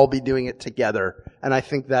it and all be doing it together. And I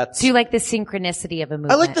think that's... So you like the synchronicity of a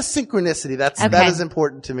movement? I like the synchronicity. That is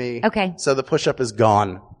important to me. Okay. So the push-up is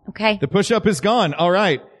gone. Okay. The push-up is gone. All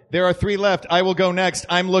right. There are 3 left. I will go next.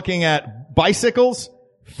 I'm looking at bicycles,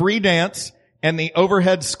 free dance, and the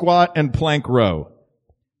overhead squat and plank row.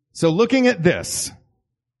 So looking at this,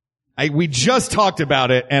 we just talked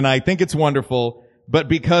about it, and I think it's wonderful, but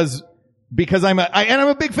because I'm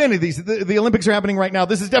a big fan of these. The Olympics are happening right now.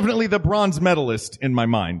 This is definitely the bronze medalist in my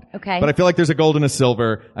mind. Okay. But I feel like there's a gold and a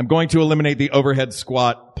silver. I'm going to eliminate the overhead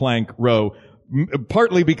squat, plank, row.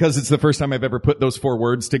 Partly because it's the first time I've ever put those 4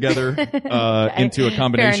 words together, into a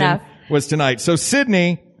combination, was tonight. So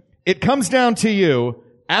Sydney, it comes down to you.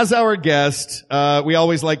 As our guest, we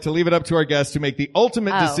always like to leave it up to our guest to make the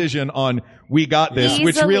ultimate decision on we got this,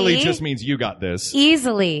 which really just means you got this.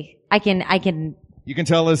 Easily. I can. You can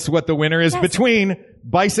tell us what the winner is between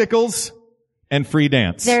bicycles and free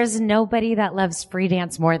dance. There's nobody that loves free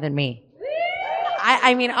dance more than me.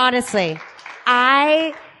 I mean, honestly,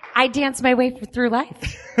 I dance my way through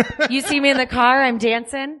life. You see me in the car, I'm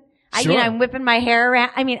dancing. Sure. I'm whipping my hair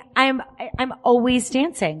around. I mean, I'm always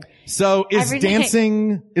dancing. So is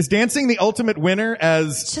dancing the ultimate winner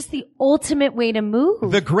as... It's just the ultimate way to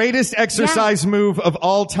move. The greatest exercise move of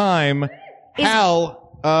all time.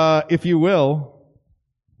 Hal, if you will.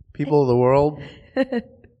 People of the world,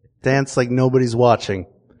 dance like nobody's watching.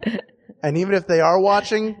 And even if they are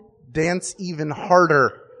watching, dance even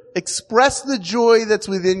harder. Express the joy that's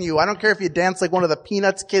within you. I don't care if you dance like one of the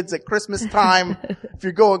Peanuts kids at Christmas time, if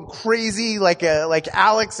you're going crazy like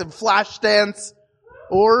Alex and Flashdance,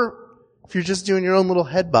 or if you're just doing your own little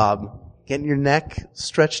head bob, getting your neck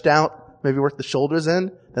stretched out, maybe work the shoulders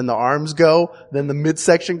in. then the arms go, then the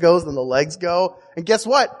midsection goes, then the legs go. And guess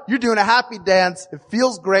what? You're doing a happy dance. It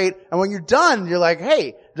feels great. And when you're done, you're like,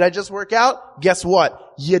 hey, did I just work out? Guess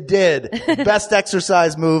what? You did. Best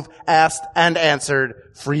exercise move, asked and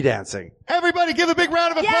answered, free dancing. Everybody give a big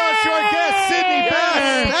round of applause to our guest, Sydney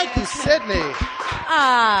Best. Thank you, Sydney.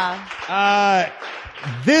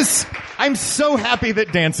 I'm so happy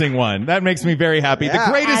that dancing won. That makes me very happy. Yeah.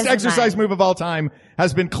 The greatest exercise move of all time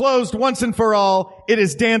has been closed once and for all. It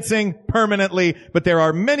is dancing permanently, but there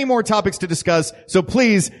are many more topics to discuss. So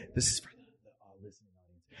please,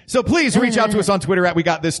 reach out to us on Twitter at We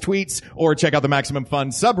Got This Tweets, or check out the Maximum Fun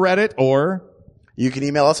subreddit, or you can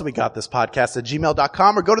email us at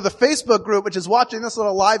wegotThisPodcast@gmail.com, or go to the Facebook group, which is watching this on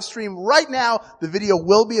a live stream right now. The video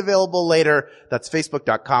will be available later. That's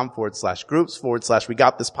Facebook.com/groups/We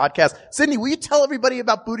Got This Podcast. Sydney, will you tell everybody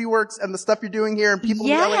about Booty Works and the stuff you're doing here and people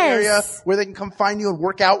in the LA area where they can come find you and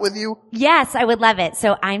work out with you? Yes, I would love it.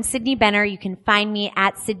 So I'm Sydney Benner. You can find me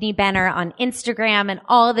at Sydney Benner on Instagram and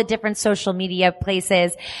all the different social media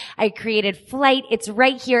places. I created Flight. It's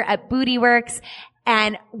right here at Booty Works.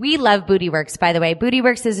 And we love Booty Works, by the way. Booty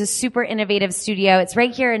Works is a super innovative studio. It's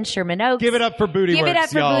right here in Sherman Oaks. give it up for Booty Works, Give it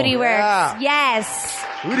up for y'all. Booty Works. Yeah. Yes.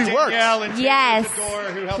 Booty Works. Yes. Who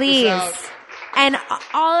helped Please. us out. And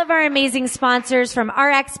all of our amazing sponsors, from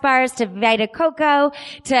RX Bars to Vita Coco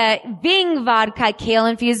to Bing Vodka, kale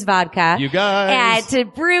infused vodka. You guys. And to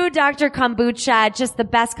Brew Dr. Kombucha, just the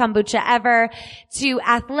best kombucha ever. To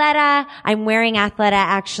Athleta. I'm wearing Athleta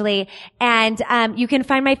actually. And, you can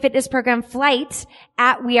find my fitness program Flight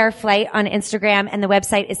at We Are Flight on Instagram. And the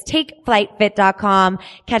website is takeflightfit.com.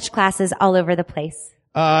 Catch classes all over the place.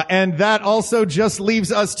 And that also just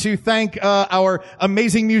leaves us to thank our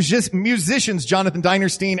amazing musicians, Jonathan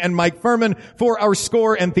Dinerstein and Mike Furman, for our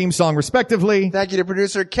score and theme song, respectively. Thank you to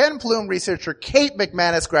producer Ken Plume, researcher Kate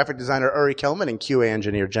McManus, graphic designer Uri Kelman, and QA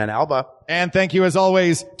engineer Jen Alba. And thank you, as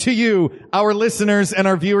always, to you, our listeners and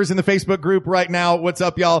our viewers in the Facebook group right now. What's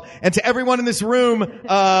up, y'all? And to everyone in this room,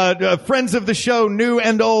 friends of the show, new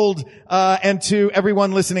and old, and to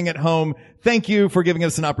everyone listening at home. Thank you for giving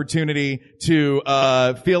us an opportunity to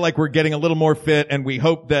feel like we're getting a little more fit, and we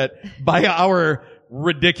hope that by our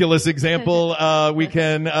ridiculous example, we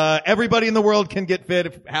can everybody in the world can get fit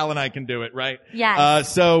if Hal and I can do it, right?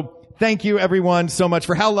 Yes. So thank you everyone so much.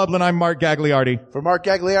 For Hal Lublin, I'm Mark Gagliardi. For Mark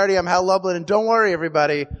Gagliardi, I'm Hal Lublin, and don't worry,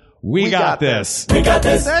 everybody. We got this. We got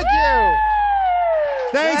this. Thank you.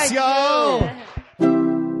 Thanks, y'all.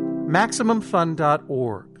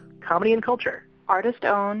 MaximumFun.org. Comedy and culture. Artist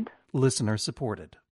owned. Listener supported.